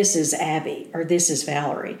this is Abby, or this is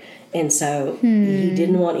Valerie. And so he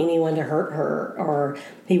didn't want anyone to hurt her, or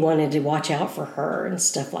he wanted to watch out for her and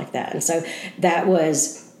stuff like that. And so that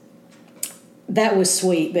was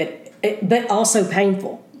sweet, but also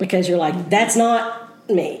painful, because you're like, that's not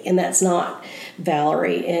me, and that's not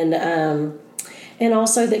Valerie. And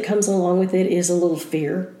also that comes along with it is a little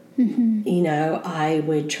fear. I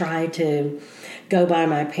would try to go by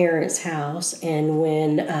my parents' house, and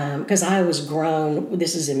when, because I was grown,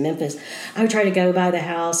 this is in Memphis, I would try to go by the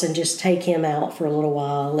house and just take him out for a little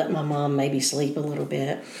while, let my mom maybe sleep a little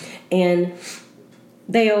bit. And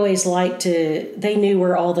they always they knew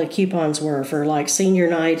where all the coupons were for like senior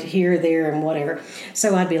night here, there, and whatever.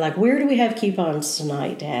 So I'd be like, where do we have coupons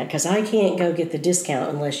tonight, Dad? Because I can't go get the discount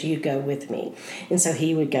unless you go with me. And so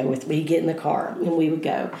he would go with me, he'd get in the car, and we would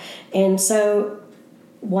go. And so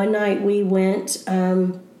one night we went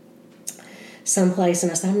someplace,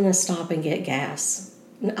 and I said, I'm going to stop and get gas.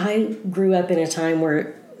 And I grew up in a time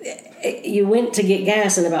where you went to get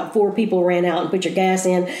gas, and about 4 people ran out and put your gas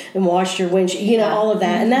in and washed your windshield, all of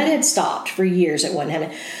that. And that had stopped for years. It wasn't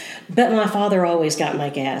happening. But my father always got my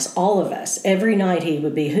gas, all of us. Every night he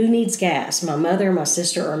would be, who needs gas? My mother, my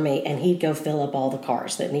sister, or me? And he'd go fill up all the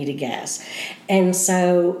cars that needed gas. And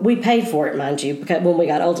so we paid for it, mind you, because when we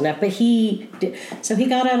got old enough. But he did. So he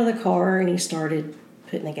got out of the car, and he started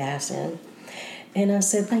putting the gas in. And I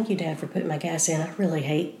said, thank you, Dad, for putting my gas in. I really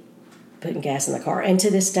hate putting gas in the car. And to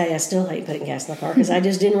this day, I still hate putting gas in the car, because I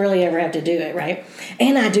just didn't really ever have to do it, right?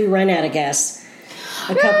 And I do run out of gas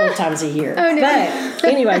a couple of times a year. Oh, no.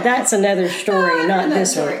 But anyway, that's another story, not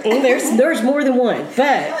this one. And there's more than one.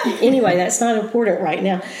 But anyway, that's not important right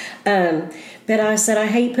now. But I said, I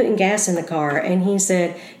hate putting gas in the car. And he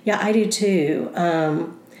said, yeah, I do too.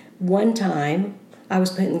 One time I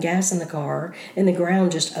was putting gas in the car, and the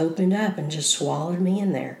ground just opened up and just swallowed me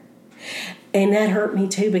in there. And that hurt me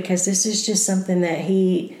too, because this is just something that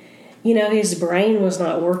his brain was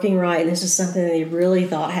not working right. And this is something that he really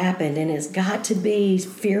thought happened. And it's got to be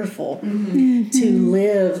fearful to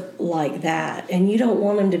live like that. And you don't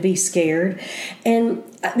want him to be scared. And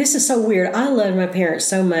this is so weird. I love my parents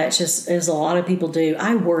so much, as a lot of people do.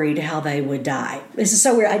 I worried how they would die. This is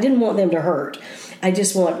so weird. I didn't want them to hurt. I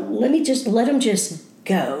just let them just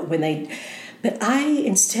go when they... But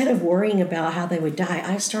instead of worrying about how they would die,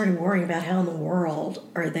 I started worrying about how in the world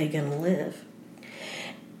are they going to live.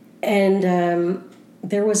 And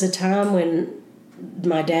there was a time when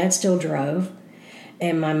my dad still drove.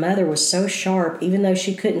 And my mother was so sharp, even though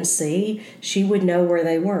she couldn't see, she would know where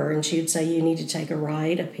they were. And she would say, you need to take a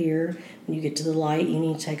right up here. When you get to the light, you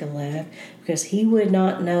need to take a left. Because he would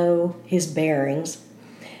not know his bearings.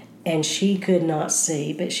 And she could not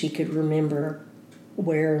see, but she could remember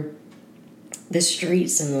where the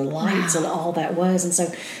streets and the lights and all that was. And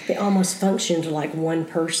so they almost functioned like one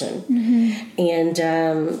person. And,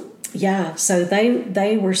 so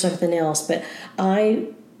they were something else. But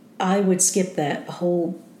I would skip that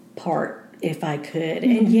whole part if I could.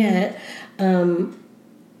 And yet, all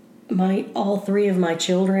three of my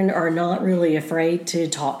children are not really afraid to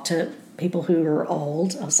talk to people who are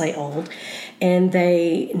old. I'll say old. And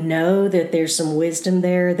they know that there's some wisdom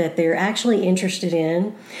there that they're actually interested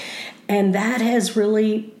in. And that has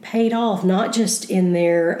really paid off, not just in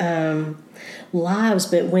their lives,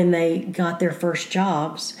 but when they got their first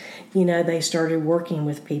jobs, they started working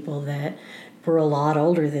with people that were a lot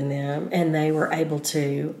older than them, and they were able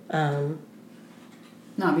to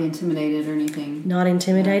not be intimidated or anything. Not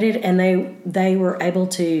intimidated, and they were able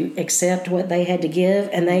to accept what they had to give,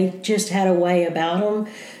 and they just had a way about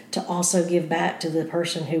them to also give back to the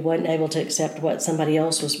person who wasn't able to accept what somebody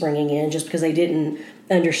else was bringing in just because they didn't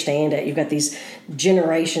understand it. You've got these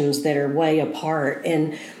generations that are way apart,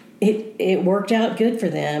 and it worked out good for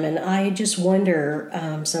them. And I just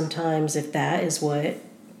wonder sometimes if that is what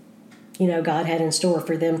God had in store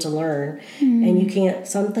for them to learn. And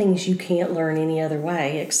some things you can't learn any other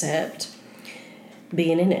way except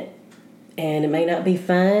being in it. And it may not be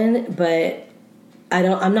fun, but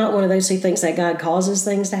I'm not one of those who thinks that God causes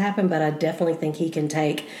things to happen, but I definitely think he can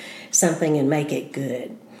take something and make it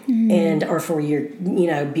good. Or for your,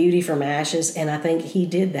 beauty from ashes. And I think he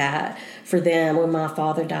did that for them. When my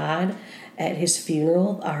father died at his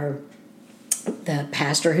funeral, the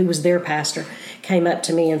pastor who was their pastor came up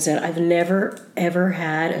to me and said, I've never, ever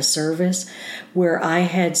had a service where I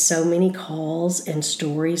had so many calls and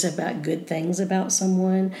stories about good things about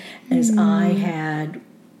someone as I had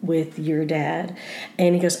with your dad.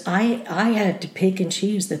 And he goes, I had to pick and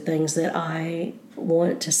choose the things that I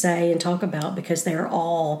want to say and talk about because they're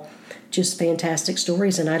all just fantastic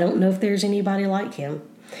stories, and I don't know if there's anybody like him.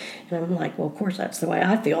 And I'm like, well, of course that's the way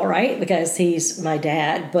I feel, right? Because he's my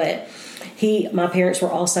dad. But my parents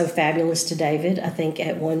were also fabulous to David. I think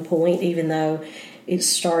at one point, even though it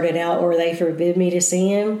started out where they forbid me to see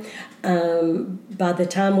him, by the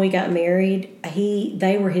time we got married,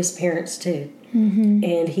 they were his parents too.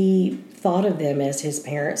 And he thought of them as his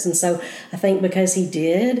parents. And so I think because he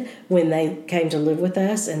did when they came to live with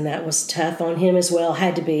us, and that was tough on him as well,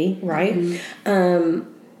 had to be, right?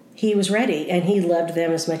 He was ready, and he loved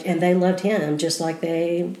them as much, and they loved him just like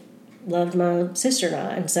they loved my sister and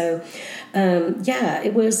I. And so,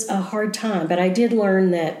 it was a hard time, but I did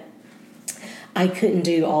learn that I couldn't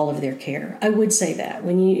do all of their care. I would say that.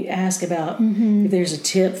 When you ask about if there's a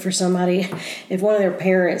tip for somebody, if one of their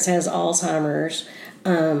parents has Alzheimer's,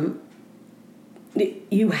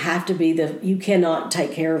 you have to you cannot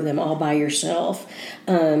take care of them all by yourself.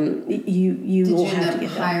 You Did you will end have up to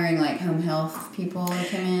get hiring like home health people to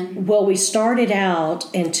come in? Well, we started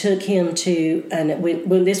out and took him to,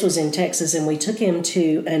 when this was in Texas, and we took him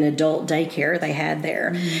to an adult daycare they had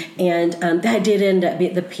there. And that did end up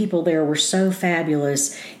the people there were so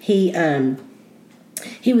fabulous. He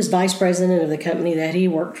was vice president of the company that he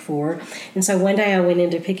worked for. And so one day I went in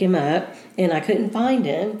to pick him up, and I couldn't find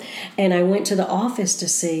him. And I went to the office to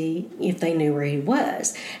see if they knew where he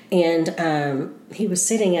was. And he was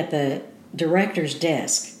sitting at the director's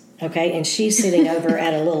desk, okay? And she's sitting over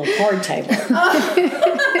at a little card table.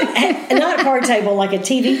 And not a card table, like a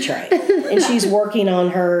TV tray. And she's working on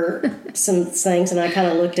some things. And I kind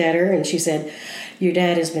of looked at her, and she said, your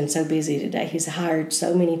dad has been so busy today. He's hired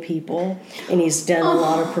so many people, and he's done a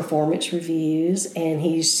lot of performance reviews, and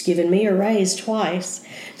he's given me a raise twice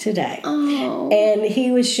today. And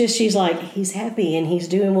he was she's like, he's happy, and he's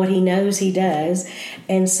doing what he knows he does.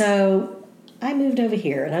 And so I moved over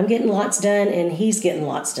here, and I'm getting lots done, and he's getting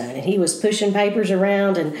lots done. And he was pushing papers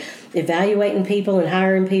around and evaluating people and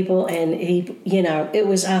hiring people, and he,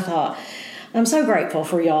 I thought, I'm so grateful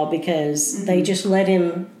for y'all because they just let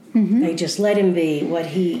him They just let him be what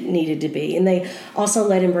he needed to be. And they also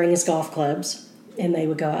let him bring his golf clubs. And they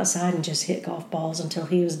would go outside and just hit golf balls until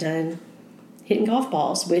he was done hitting golf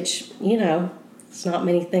balls, which, it's not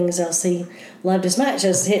many things else he loved as much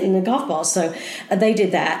as hitting the golf balls. So they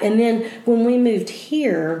did that. And then when we moved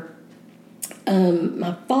here,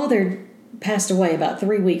 my father passed away about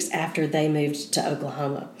 3 weeks after they moved to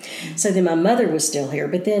Oklahoma. So then my mother was still here.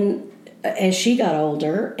 But then as she got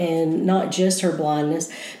older, and not just her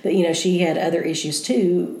blindness, but, she had other issues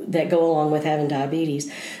too that go along with having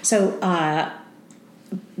diabetes. So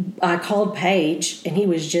I called Page, and he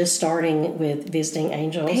was just starting with Visiting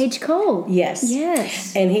Angels. Page Cole. Yes.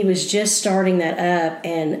 Yes. And he was just starting that up,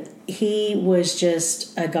 and he was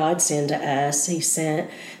just a godsend to us. He sent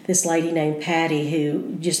this lady named Patty,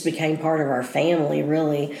 who just became part of our family,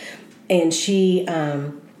 really. And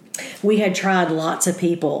we had tried lots of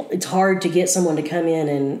people. It's hard to get someone to come in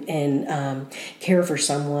and care for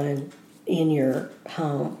someone in your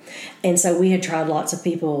home. And so we had tried lots of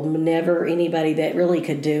people, never anybody that really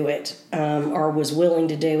could do it, or was willing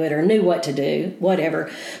to do it, or knew what to do,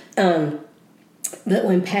 whatever. But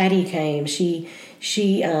when Patty came, she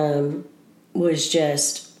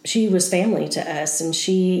was family to us, and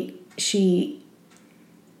she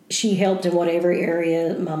helped in whatever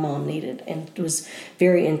area my mom needed, and was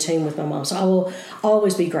very in tune with my mom. So I will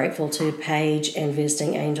always be grateful to Paige and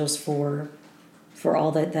Visiting Angels for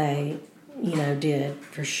all that they did,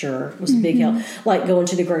 for sure. It was a big help. Like going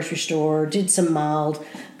to the grocery store, did some mild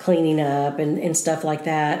cleaning up and stuff like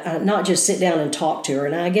that. Not just sit down and talk to her.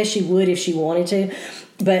 And I guess she would if she wanted to,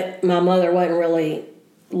 but my mother wasn't really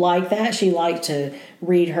like that. She liked to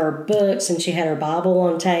read her books, and she had her Bible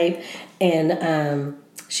on tape, and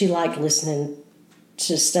she liked listening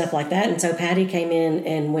to stuff like that. And so Patty came in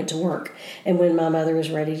and went to work. And when my mother was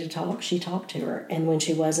ready to talk, she talked to her. And when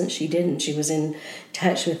she wasn't, she didn't. She was in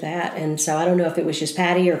touch with that. And so I don't know if it was just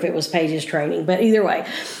Patty or if it was Paige's training. But either way,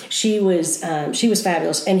 she was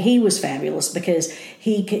fabulous. And he was fabulous because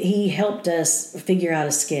he helped us figure out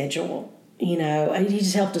a schedule. He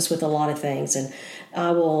just helped us with a lot of things. And I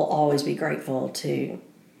will always be grateful to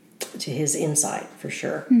his insight, for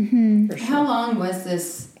sure. Mm-hmm. For sure. How long was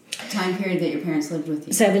this time period that your parents lived with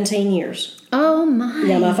you? 17 years. Oh, my.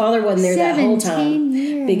 Yeah, my father wasn't there that whole time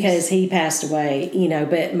years. Because he passed away,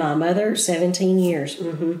 but my mother, 17 years.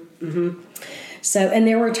 So, and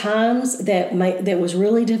there were times that was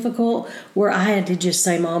really difficult where I had to just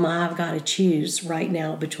say, Mama, I've got to choose right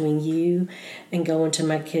now between you and going to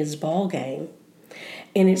my kid's ball game.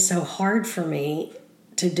 And it's so hard for me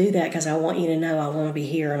to do that because I want you to know I want to be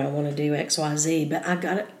here and I want to do X, Y, Z, but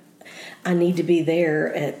I need to be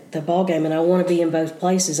there at the ball game, and I want to be in both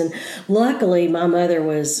places. And luckily, my mother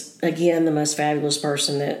was, again, the most fabulous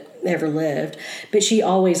person that ever lived, but she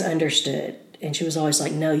always understood, and she was always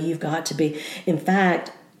like, no, you've got to be. In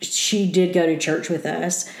fact, she did go to church with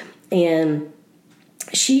us, and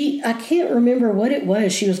I can't remember what it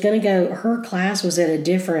was. She was going to go, her class was at a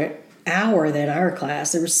different hour than our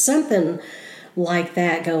class. There was something like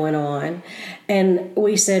that going on, and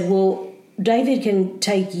we said, well, David can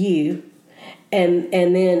take you, and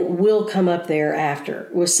then we'll come up there after.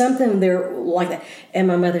 It was something there like that. And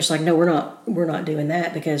my mother's like, no, we're not doing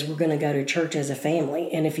that because we're going to go to church as a family.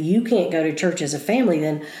 And if you can't go to church as a family,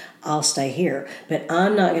 then I'll stay here. But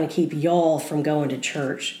I'm not going to keep y'all from going to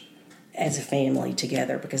church as a family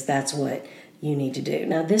together because that's what you need to do.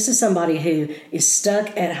 Now, this is somebody who is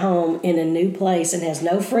stuck at home in a new place and has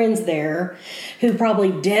no friends there, who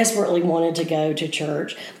probably desperately wanted to go to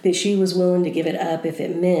church, but she was willing to give it up if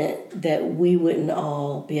it meant that we wouldn't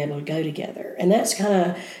all be able to go together. And that's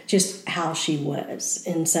kind of just how she was.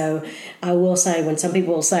 And so I will say, when some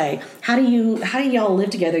people will say, how do y'all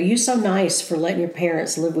live together? You're so nice for letting your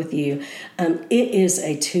parents live with you. It is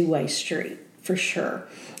a two-way street, for sure.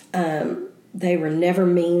 They were never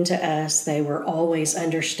mean to us. They were always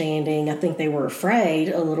understanding. I think they were afraid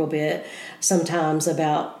a little bit sometimes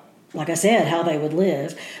about, like I said, how they would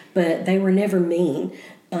live, but they were never mean.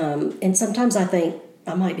 And sometimes I think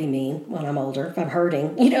I might be mean when I'm older, if I'm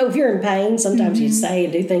hurting. If you're in pain, sometimes you say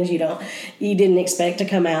and do things you didn't expect to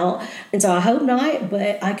come out. And so I hope not,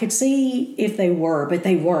 but I could see if they were, but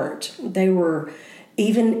they weren't. They were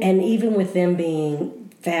even with them being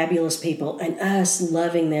fabulous people and us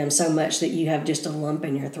loving them so much that you have just a lump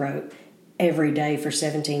in your throat every day for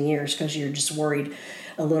 17 years because you're just worried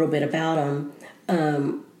a little bit about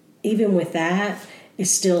them. Even with that,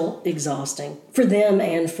 it's still exhausting for them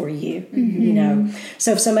and for you,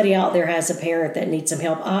 So if somebody out there has a parent that needs some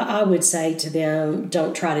help, I would say to them,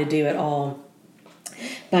 don't try to do it all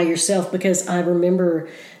by yourself, because I remember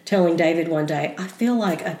telling David one day, I feel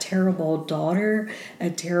like a terrible daughter, a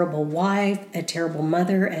terrible wife, a terrible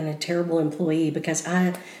mother, and a terrible employee because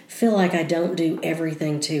I feel like I don't do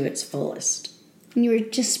everything to its fullest. And you were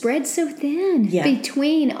just spread so thin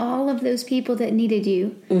between all of those people that needed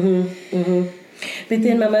you. But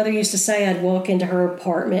then my mother used to say I'd walk into her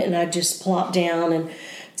apartment and I'd just plop down and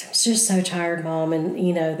I'm just so tired, Mom, and,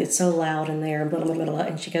 it's so loud in there, blah, blah, blah, blah.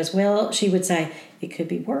 And she goes, well, she would say, it could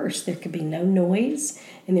be worse. There could be no noise,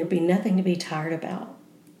 and there'd be nothing to be tired about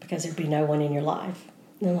because there'd be no one in your life.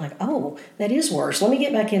 And I'm like, oh, that is worse. Let me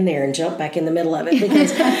get back in there and jump back in the middle of it,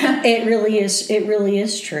 because it really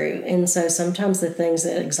is true. And so sometimes the things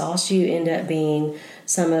that exhaust you end up being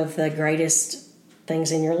some of the greatest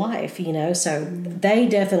things in your life, So they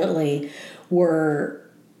definitely were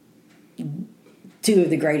two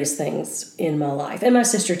of the greatest things in my life. And my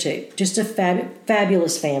sister, too. Just a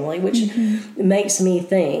fabulous family, which makes me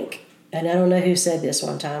think, and I don't know who said this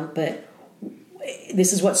one time, but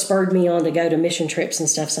this is what spurred me on to go to mission trips and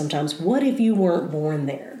stuff sometimes. What if you weren't born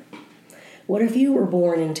there? What if you were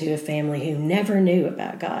born into a family who never knew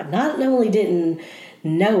about God? Not only didn't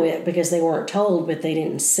know it because they weren't told, but they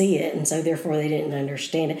didn't see it, and so therefore they didn't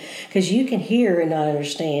understand it. Because you can hear and not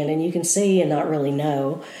understand, and you can see and not really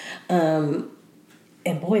know. And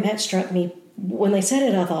boy, that struck me. When they said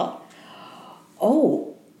it, I thought,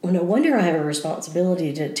 oh, well, no wonder I have a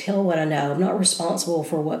responsibility to tell what I know. I'm not responsible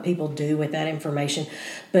for what people do with that information,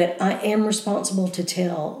 but I am responsible to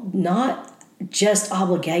tell, not just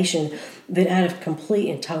obligation, but out of complete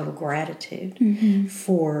and total gratitude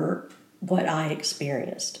for what I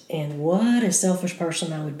experienced. And what a selfish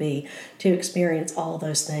person I would be to experience all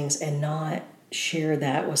those things and not share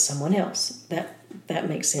that with someone else. That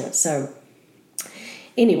makes sense. So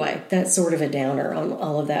anyway, that's sort of a downer on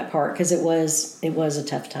all of that part, because it was a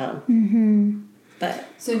tough time. But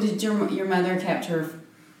so did your mother kept her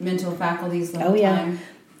mental faculties the whole time?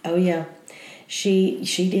 Oh yeah, she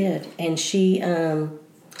did, and she and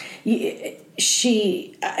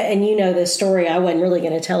the story, I wasn't really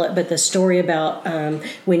going to tell it, but the story about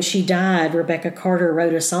when she died, Rebecca Carter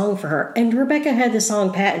wrote a song for her, and Rebecca had the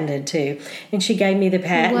song patented too, and she gave me the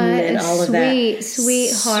patent and all of that.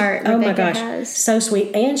 Sweetheart. Oh Rebecca my gosh, has. so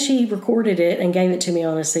sweet. And she recorded it and gave it to me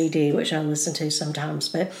on a CD, which I listen to sometimes.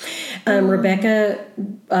 But Rebecca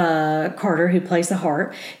Carter, who plays the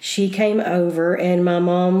harp, she came over, and my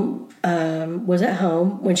mom was at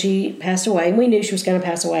home when she passed away, and we knew she was going to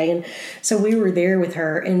pass away, and so we were there with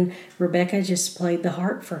her, and Rebecca just played the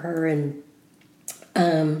harp for her, and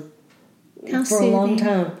for a long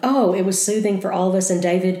time. Oh, it was soothing for all of us. And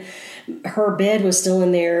David, her bed was still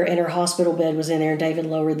in there, and her hospital bed was in there, and David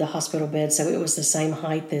lowered the hospital bed so it was the same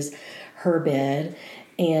height as her bed,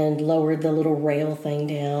 and lowered the little rail thing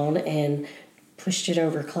down and pushed it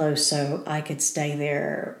over close so I could stay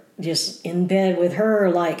there just in bed with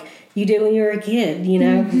her like you did when you were a kid,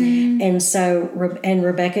 And so,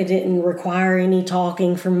 Rebecca didn't require any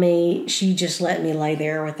talking from me. She just let me lay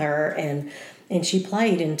there with her, and she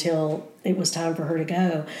played until it was time for her to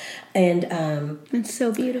go. And it's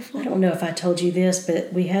so beautiful. I don't know if I told you this,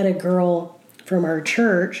 but we had a girl from our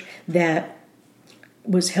church that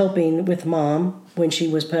was helping with Mom when she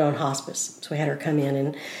was put on hospice. So we had her come in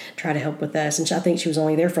and try to help with us. And I think she was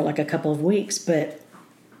only there for like a couple of weeks, but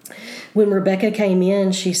when Rebecca came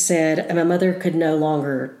in, she said, my mother could no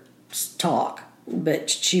longer talk, but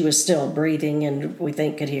she was still breathing and we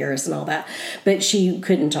think could hear us and all that, but she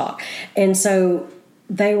couldn't talk. And so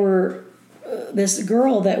they were, this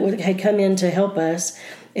girl that had come in to help us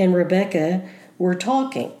and Rebecca were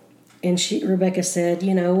talking. And Rebecca said,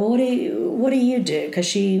 what do you do? Because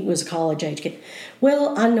she was a college-age kid.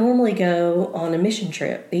 Well, I normally go on a mission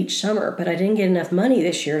trip each summer, but I didn't get enough money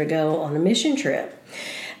this year to go on a mission trip.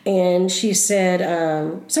 And she said,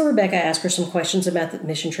 so Rebecca asked her some questions about the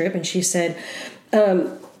mission trip, and she said,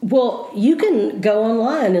 well, you can go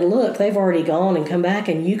online and look. They've already gone and come back,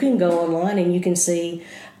 and you can go online and you can see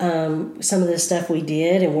some of the stuff we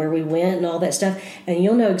did and where we went and all that stuff, and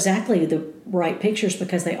you'll know exactly the right pictures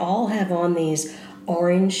because they all have on these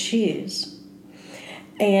orange shoes.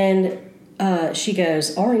 And she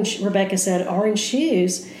goes, orange, Rebecca said, orange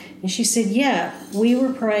shoes? And she said, yeah, we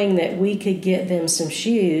were praying that we could get them some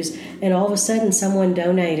shoes, and all of a sudden someone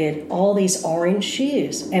donated all these orange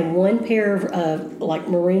shoes and one pair of like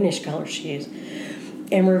maroonish color shoes.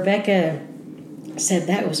 And Rebecca said,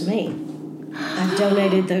 that was me. I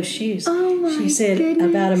donated those shoes. Oh my She said, goodness.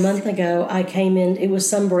 About a month ago, I came in, it was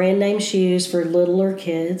some brand name shoes for littler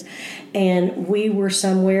kids, and we were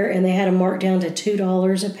somewhere, and they had them marked down to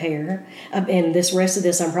 $2 a pair. And this rest of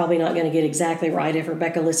this, I'm probably not going to get exactly right. If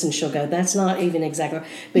Rebecca listens, she'll go, that's not even exactly right.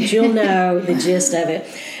 But you'll know the gist of it.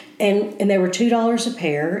 And they were $2 a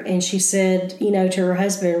pair, and she said, to her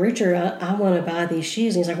husband, Richard, I want to buy these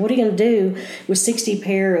shoes. And he's like, what are you going to do with 60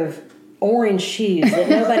 pair of orange shoes that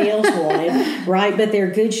nobody else wanted, right? But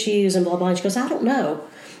they're good shoes and blah, blah. And she goes, I don't know.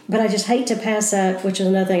 But I just hate to pass up, which is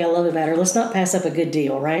another thing I love about her. Let's not pass up a good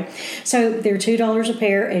deal, right? So they're $2 a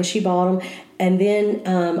pair, and she bought them. And then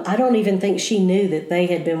I don't even think she knew that they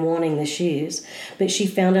had been wanting the shoes. But she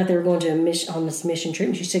found out they were going to on this mission trip.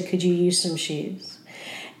 And she said, could you use some shoes?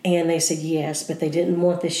 And they said yes, but they didn't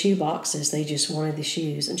want the shoe boxes. They just wanted the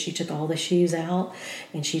shoes. And she took all the shoes out,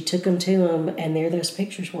 and she took them to them. And there those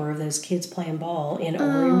pictures were of those kids playing ball in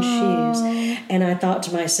orange shoes. And I thought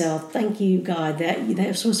to myself, thank you, God, that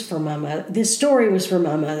this was for my mother. This story was for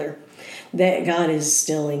my mother, that God is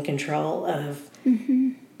still in control of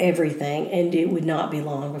everything. And it would not be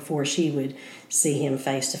long before she would see him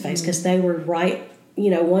face to face, because they were right.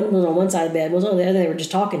 One was on one side of the bed, one was on the other. They were just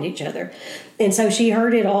talking to each other. And so she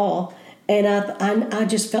heard it all. And I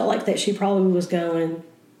just felt like that she probably was going,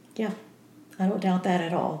 yeah, I don't doubt that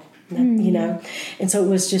at all. And so it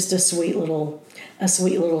was just a sweet little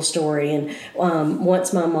story. And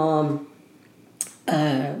once my mom,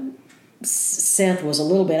 Seth was a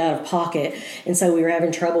little bit out of pocket, and so we were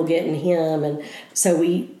having trouble getting him. And so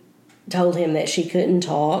we told him that she couldn't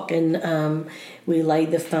talk, and we laid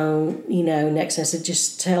the phone, next to us. I said,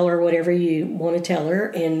 just tell her whatever you want to tell her,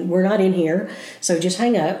 and we're not in here, so just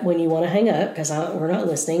hang up when you want to hang up, because we're not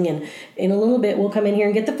listening, and in a little bit we'll come in here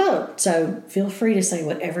and get the phone. So feel free to say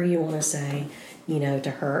whatever you want to say,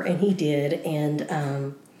 to her. And he did,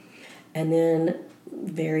 and then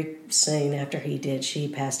very soon after he did, she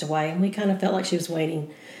passed away, and we kind of felt like she was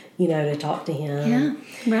waiting, to talk to him.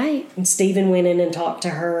 Yeah, right. And Stephen went in and talked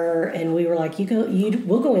to her, and we were like,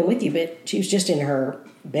 we'll go in with you. But she was just in her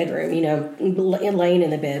bedroom, laying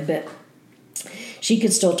in the bed. But she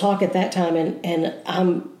could still talk at that time, and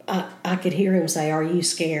I could hear him say, "Are you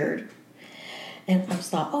scared?" And I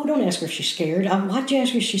thought, oh, don't ask her if she's scared. Why'd you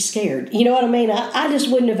ask her if she's scared? You know what I mean? I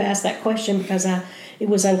just wouldn't have asked that question, because it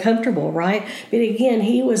was uncomfortable, right? But again,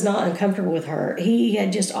 he was not uncomfortable with her. He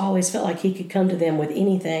had just always felt like he could come to them with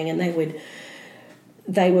anything, and they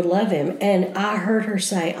would love him. And I heard her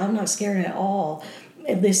say, I'm not scared at all.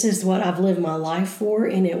 This is what I've lived my life for,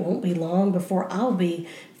 and it won't be long before I'll be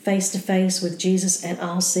face to face with Jesus, and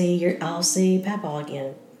I'll see Papa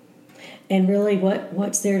again. And really,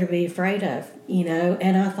 what's there to be afraid of,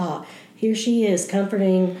 And I thought, here she is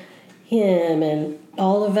comforting him and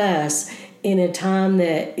all of us in a time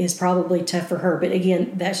that is probably tough for her. But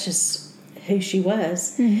again, that's just who she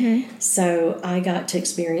was. Mm-hmm. So I got to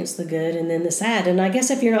experience the good and then the sad. And I guess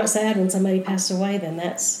if you're not sad when somebody passed away, then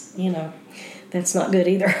that's not good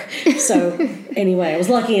either. So anyway, I was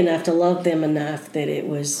lucky enough to love them enough that it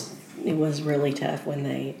was really tough when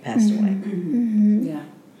they passed away. Mm-hmm. Yeah.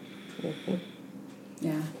 Mm-hmm.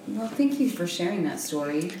 Yeah. Well, thank you for sharing that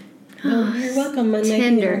story. Well, you're welcome. And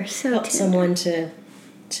tender, maybe so help tender. Someone to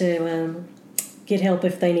get help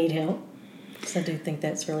if they need help. Because I do think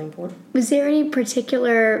that's really important. Was there any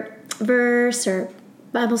particular verse or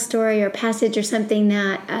Bible story or passage or something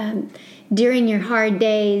that during your hard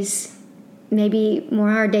days, maybe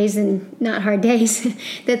more hard days than not hard days,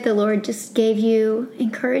 that the Lord just gave you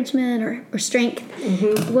encouragement or strength?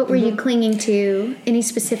 Mm-hmm. What were you clinging to? Any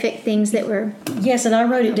specific things that were... Yes, and I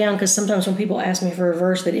wrote it down because sometimes when people ask me for a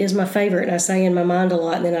verse that is my favorite, and I say in my mind a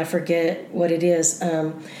lot, and then I forget what it is.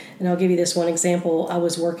 And I'll give you this one example. I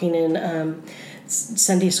was working in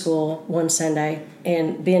Sunday school one Sunday,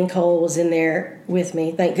 and Ben Cole was in there with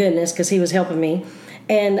me, thank goodness, because he was helping me.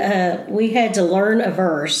 And we had to learn a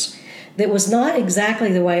verse that was not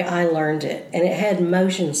exactly the way I learned it, and it had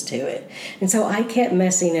motions to it. And so I kept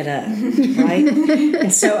messing it up, right?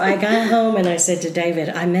 And so I got home and I said to David,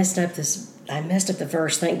 I messed up the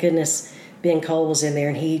verse. Thank goodness Ben Cole was in there,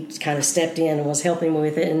 and he kind of stepped in and was helping me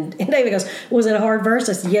with it. And David goes, was it a hard verse?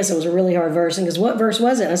 I said, yes, it was a really hard verse. And he goes, what verse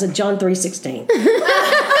was it? And I said, John 3:16.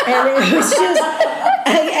 And it was just...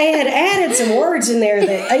 I had added some words in there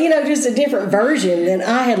that, just a different version than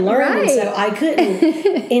I had learned. Right. So I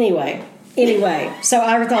couldn't. Anyway, so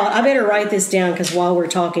I thought I better write this down, because while we're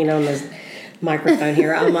talking on the microphone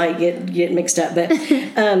here, I might get mixed up. But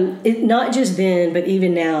not just then, but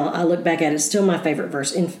even now, I look back at it, it's still my favorite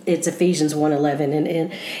verse. It's Ephesians 1:11, and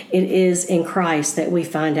it is in Christ that we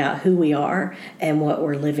find out who we are and what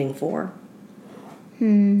we're living for.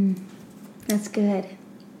 That's good.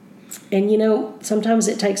 And, sometimes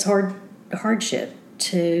it takes hardship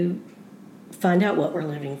to find out what we're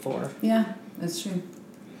living for. Yeah, that's true.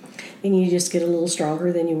 And you just get a little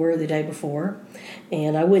stronger than you were the day before.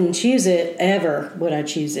 And I wouldn't choose it ever, would I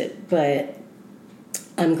choose it? But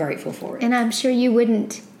I'm grateful for it. And I'm sure you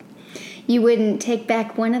wouldn't take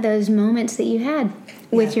back one of those moments that you had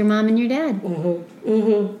with your mom and your dad. Mm-hmm.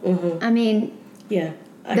 Mm-hmm. Mm-hmm. I mean, yeah,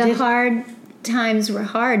 the hard times were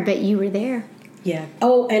hard, but you were there. Yeah.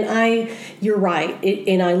 Oh, and you're right.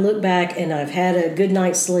 And I look back and I've had a good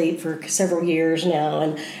night's sleep for several years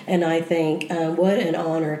now. And I think, what an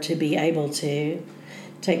honor to be able to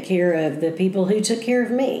take care of the people who took care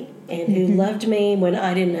of me and who loved me when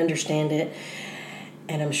I didn't understand it.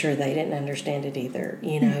 And I'm sure they didn't understand it either,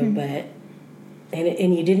 but...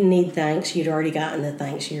 And you didn't need thanks. You'd already gotten the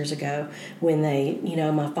thanks years ago when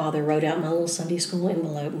my father wrote out my little Sunday school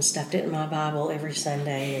envelope and stuffed it in my Bible every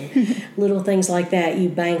Sunday. And little things like that you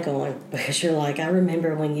bank on because you're like, I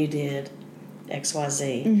remember when you did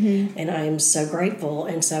XYZ. And I am so grateful.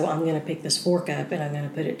 And so I'm going to pick this fork up and I'm going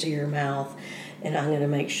to put it to your mouth. And I'm going to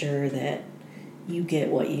make sure that you get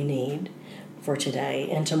what you need for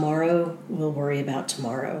today. And tomorrow, we'll worry about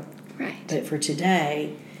tomorrow. Right. But for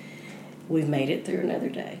today... we've made it through another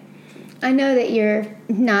day. I know that you're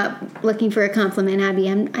not looking for a compliment, Abby.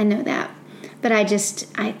 I know that. But I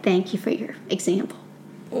thank you for your example.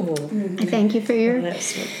 I thank you for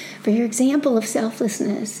your example of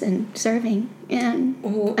selflessness and serving. And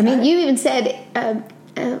you even said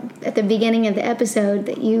at the beginning of the episode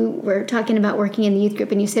that you were talking about working in the youth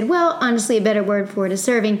group, and you said, well, honestly, a better word for it is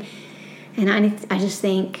serving. And I just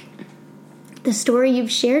think... the story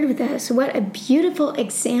you've shared with us, what a beautiful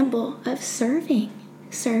example of serving.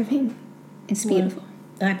 It's beautiful.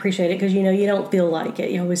 I appreciate it because, you don't feel like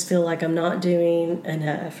it. You always feel like I'm not doing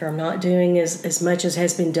enough or I'm not doing as much as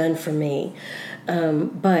has been done for me.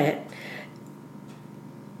 But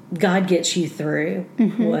God gets you through.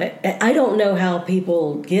 I don't know how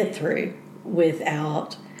people get through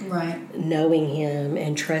without... knowing Him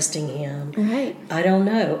and trusting Him. Right. I don't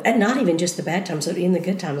know. And not even just the bad times, but in the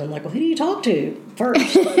good times. I'm like, well, who do you talk to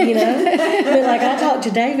first? I talk to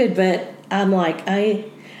David, but I'm like, I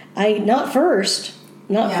not first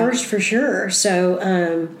for sure. So,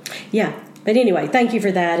 But anyway, thank you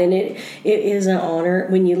for that. And it is an honor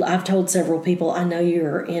I've told several people, I know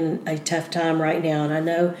you're in a tough time right now, and I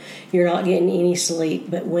know you're not getting any sleep,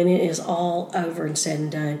 but when it is all over and said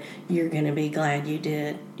and done, you're going to be glad you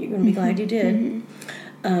did. You're going to be glad you did.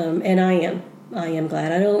 And I am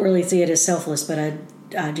glad. I don't really see it as selfless, but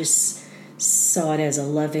I just saw it as a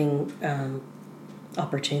loving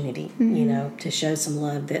opportunity, to show some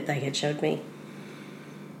love that they had showed me.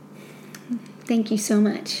 Thank you so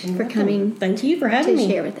much for coming. Thank you for having me.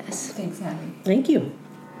 To share with us. Thanks, Abby. Thank you.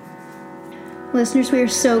 Listeners, we are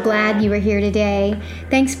so glad you were here today.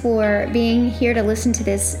 Thanks for being here to listen to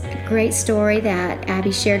this great story that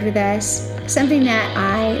Abby shared with us. Something that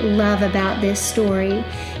I love about this story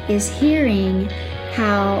is hearing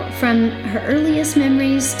how from her earliest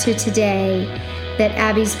memories to today that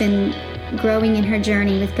Abby's been growing in her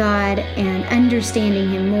journey with God and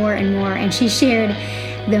understanding Him more and more. And she shared,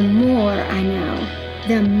 the more I know,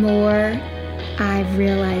 the more I've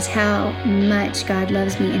realized how much God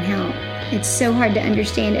loves me and how it's so hard to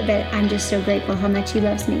understand it, but I'm just so grateful how much He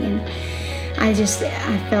loves me. And I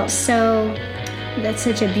felt so, that's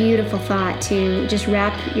such a beautiful thought to just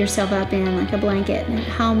wrap yourself up in like a blanket, and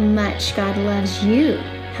how much God loves you,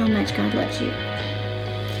 how much God loves you.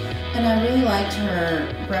 And I really liked her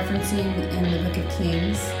referencing in the Book of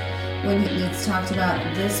Kings when it's talked about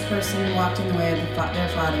this person walked in the way of their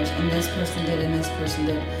fathers, and this person did, and this person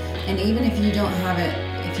did. And even if you don't have it,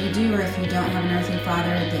 if you do or if you don't have an earthly father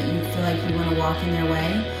that you feel like you want to walk in their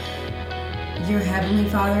way, your heavenly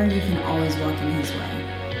Father, you can always walk in His way.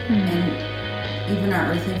 And even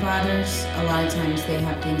our earthly fathers, a lot of times they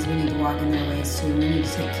have things we need to walk in their ways too. We need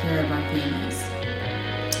to take care of our families.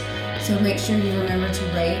 So make sure you remember to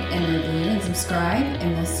rate and review and subscribe,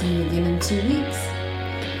 and we'll see you again in 2 weeks.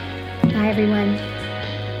 Bye, everyone.